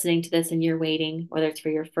you're listening to this and you're waiting, whether it's for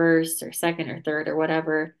your first or second or third or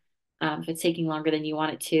whatever, if it's taking longer than you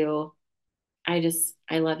want it to, I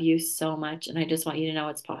love you so much. And I just want you to know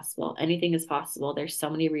it's possible. Anything is possible. There's so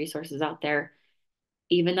many resources out there,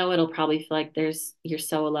 even though it'll probably feel like you're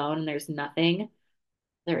so alone and there's nothing.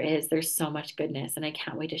 There's so much goodness, and I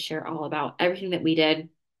can't wait to share all about everything that we did,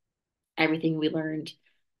 everything we learned,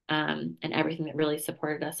 and everything that really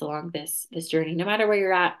supported us along this journey. No matter where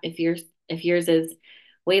you're at, if yours is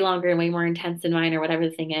way longer and way more intense than mine, or whatever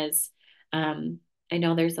the thing is, um, I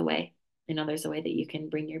know there's a way. I know there's a way that you can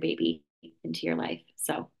bring your baby into your life.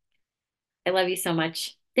 So I love you so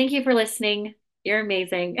much. Thank you for listening. You're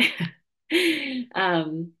amazing.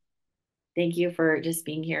 um, Thank you for just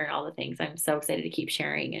being here and all the things. I'm so excited to keep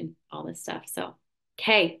sharing and all this stuff. So,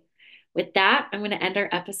 okay, with that, I'm going to end our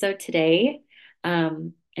episode today.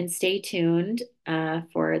 And stay tuned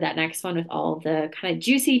for that next one with all the kind of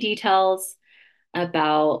juicy details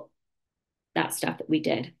about that stuff that we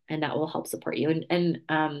did, and that will help support you. And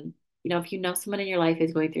if you know someone in your life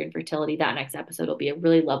who's going through infertility, that next episode will be a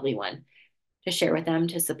really lovely one to share with them,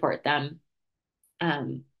 to support them,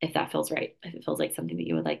 if that feels right, if it feels like something that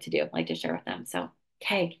you would like to do, like to share with them. So,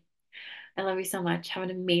 okay. I love you so much. Have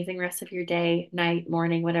an amazing rest of your day, night,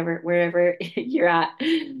 morning, whatever, wherever you're at,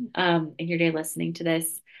 in your day listening to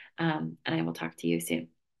this. And I will talk to you soon.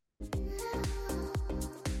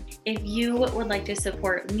 If you would like to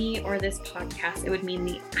support me or this podcast, it would mean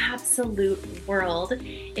the absolute world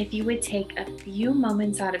if you would take a few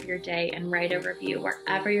moments out of your day and write a review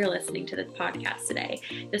wherever you're listening to this podcast today.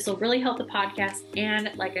 This will really help the podcast,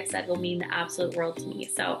 and like I said, will mean the absolute world to me.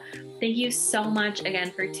 So thank you so much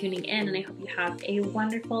again for tuning in, and I hope you have a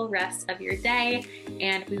wonderful rest of your day,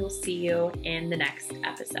 and we will see you in the next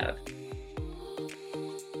episode.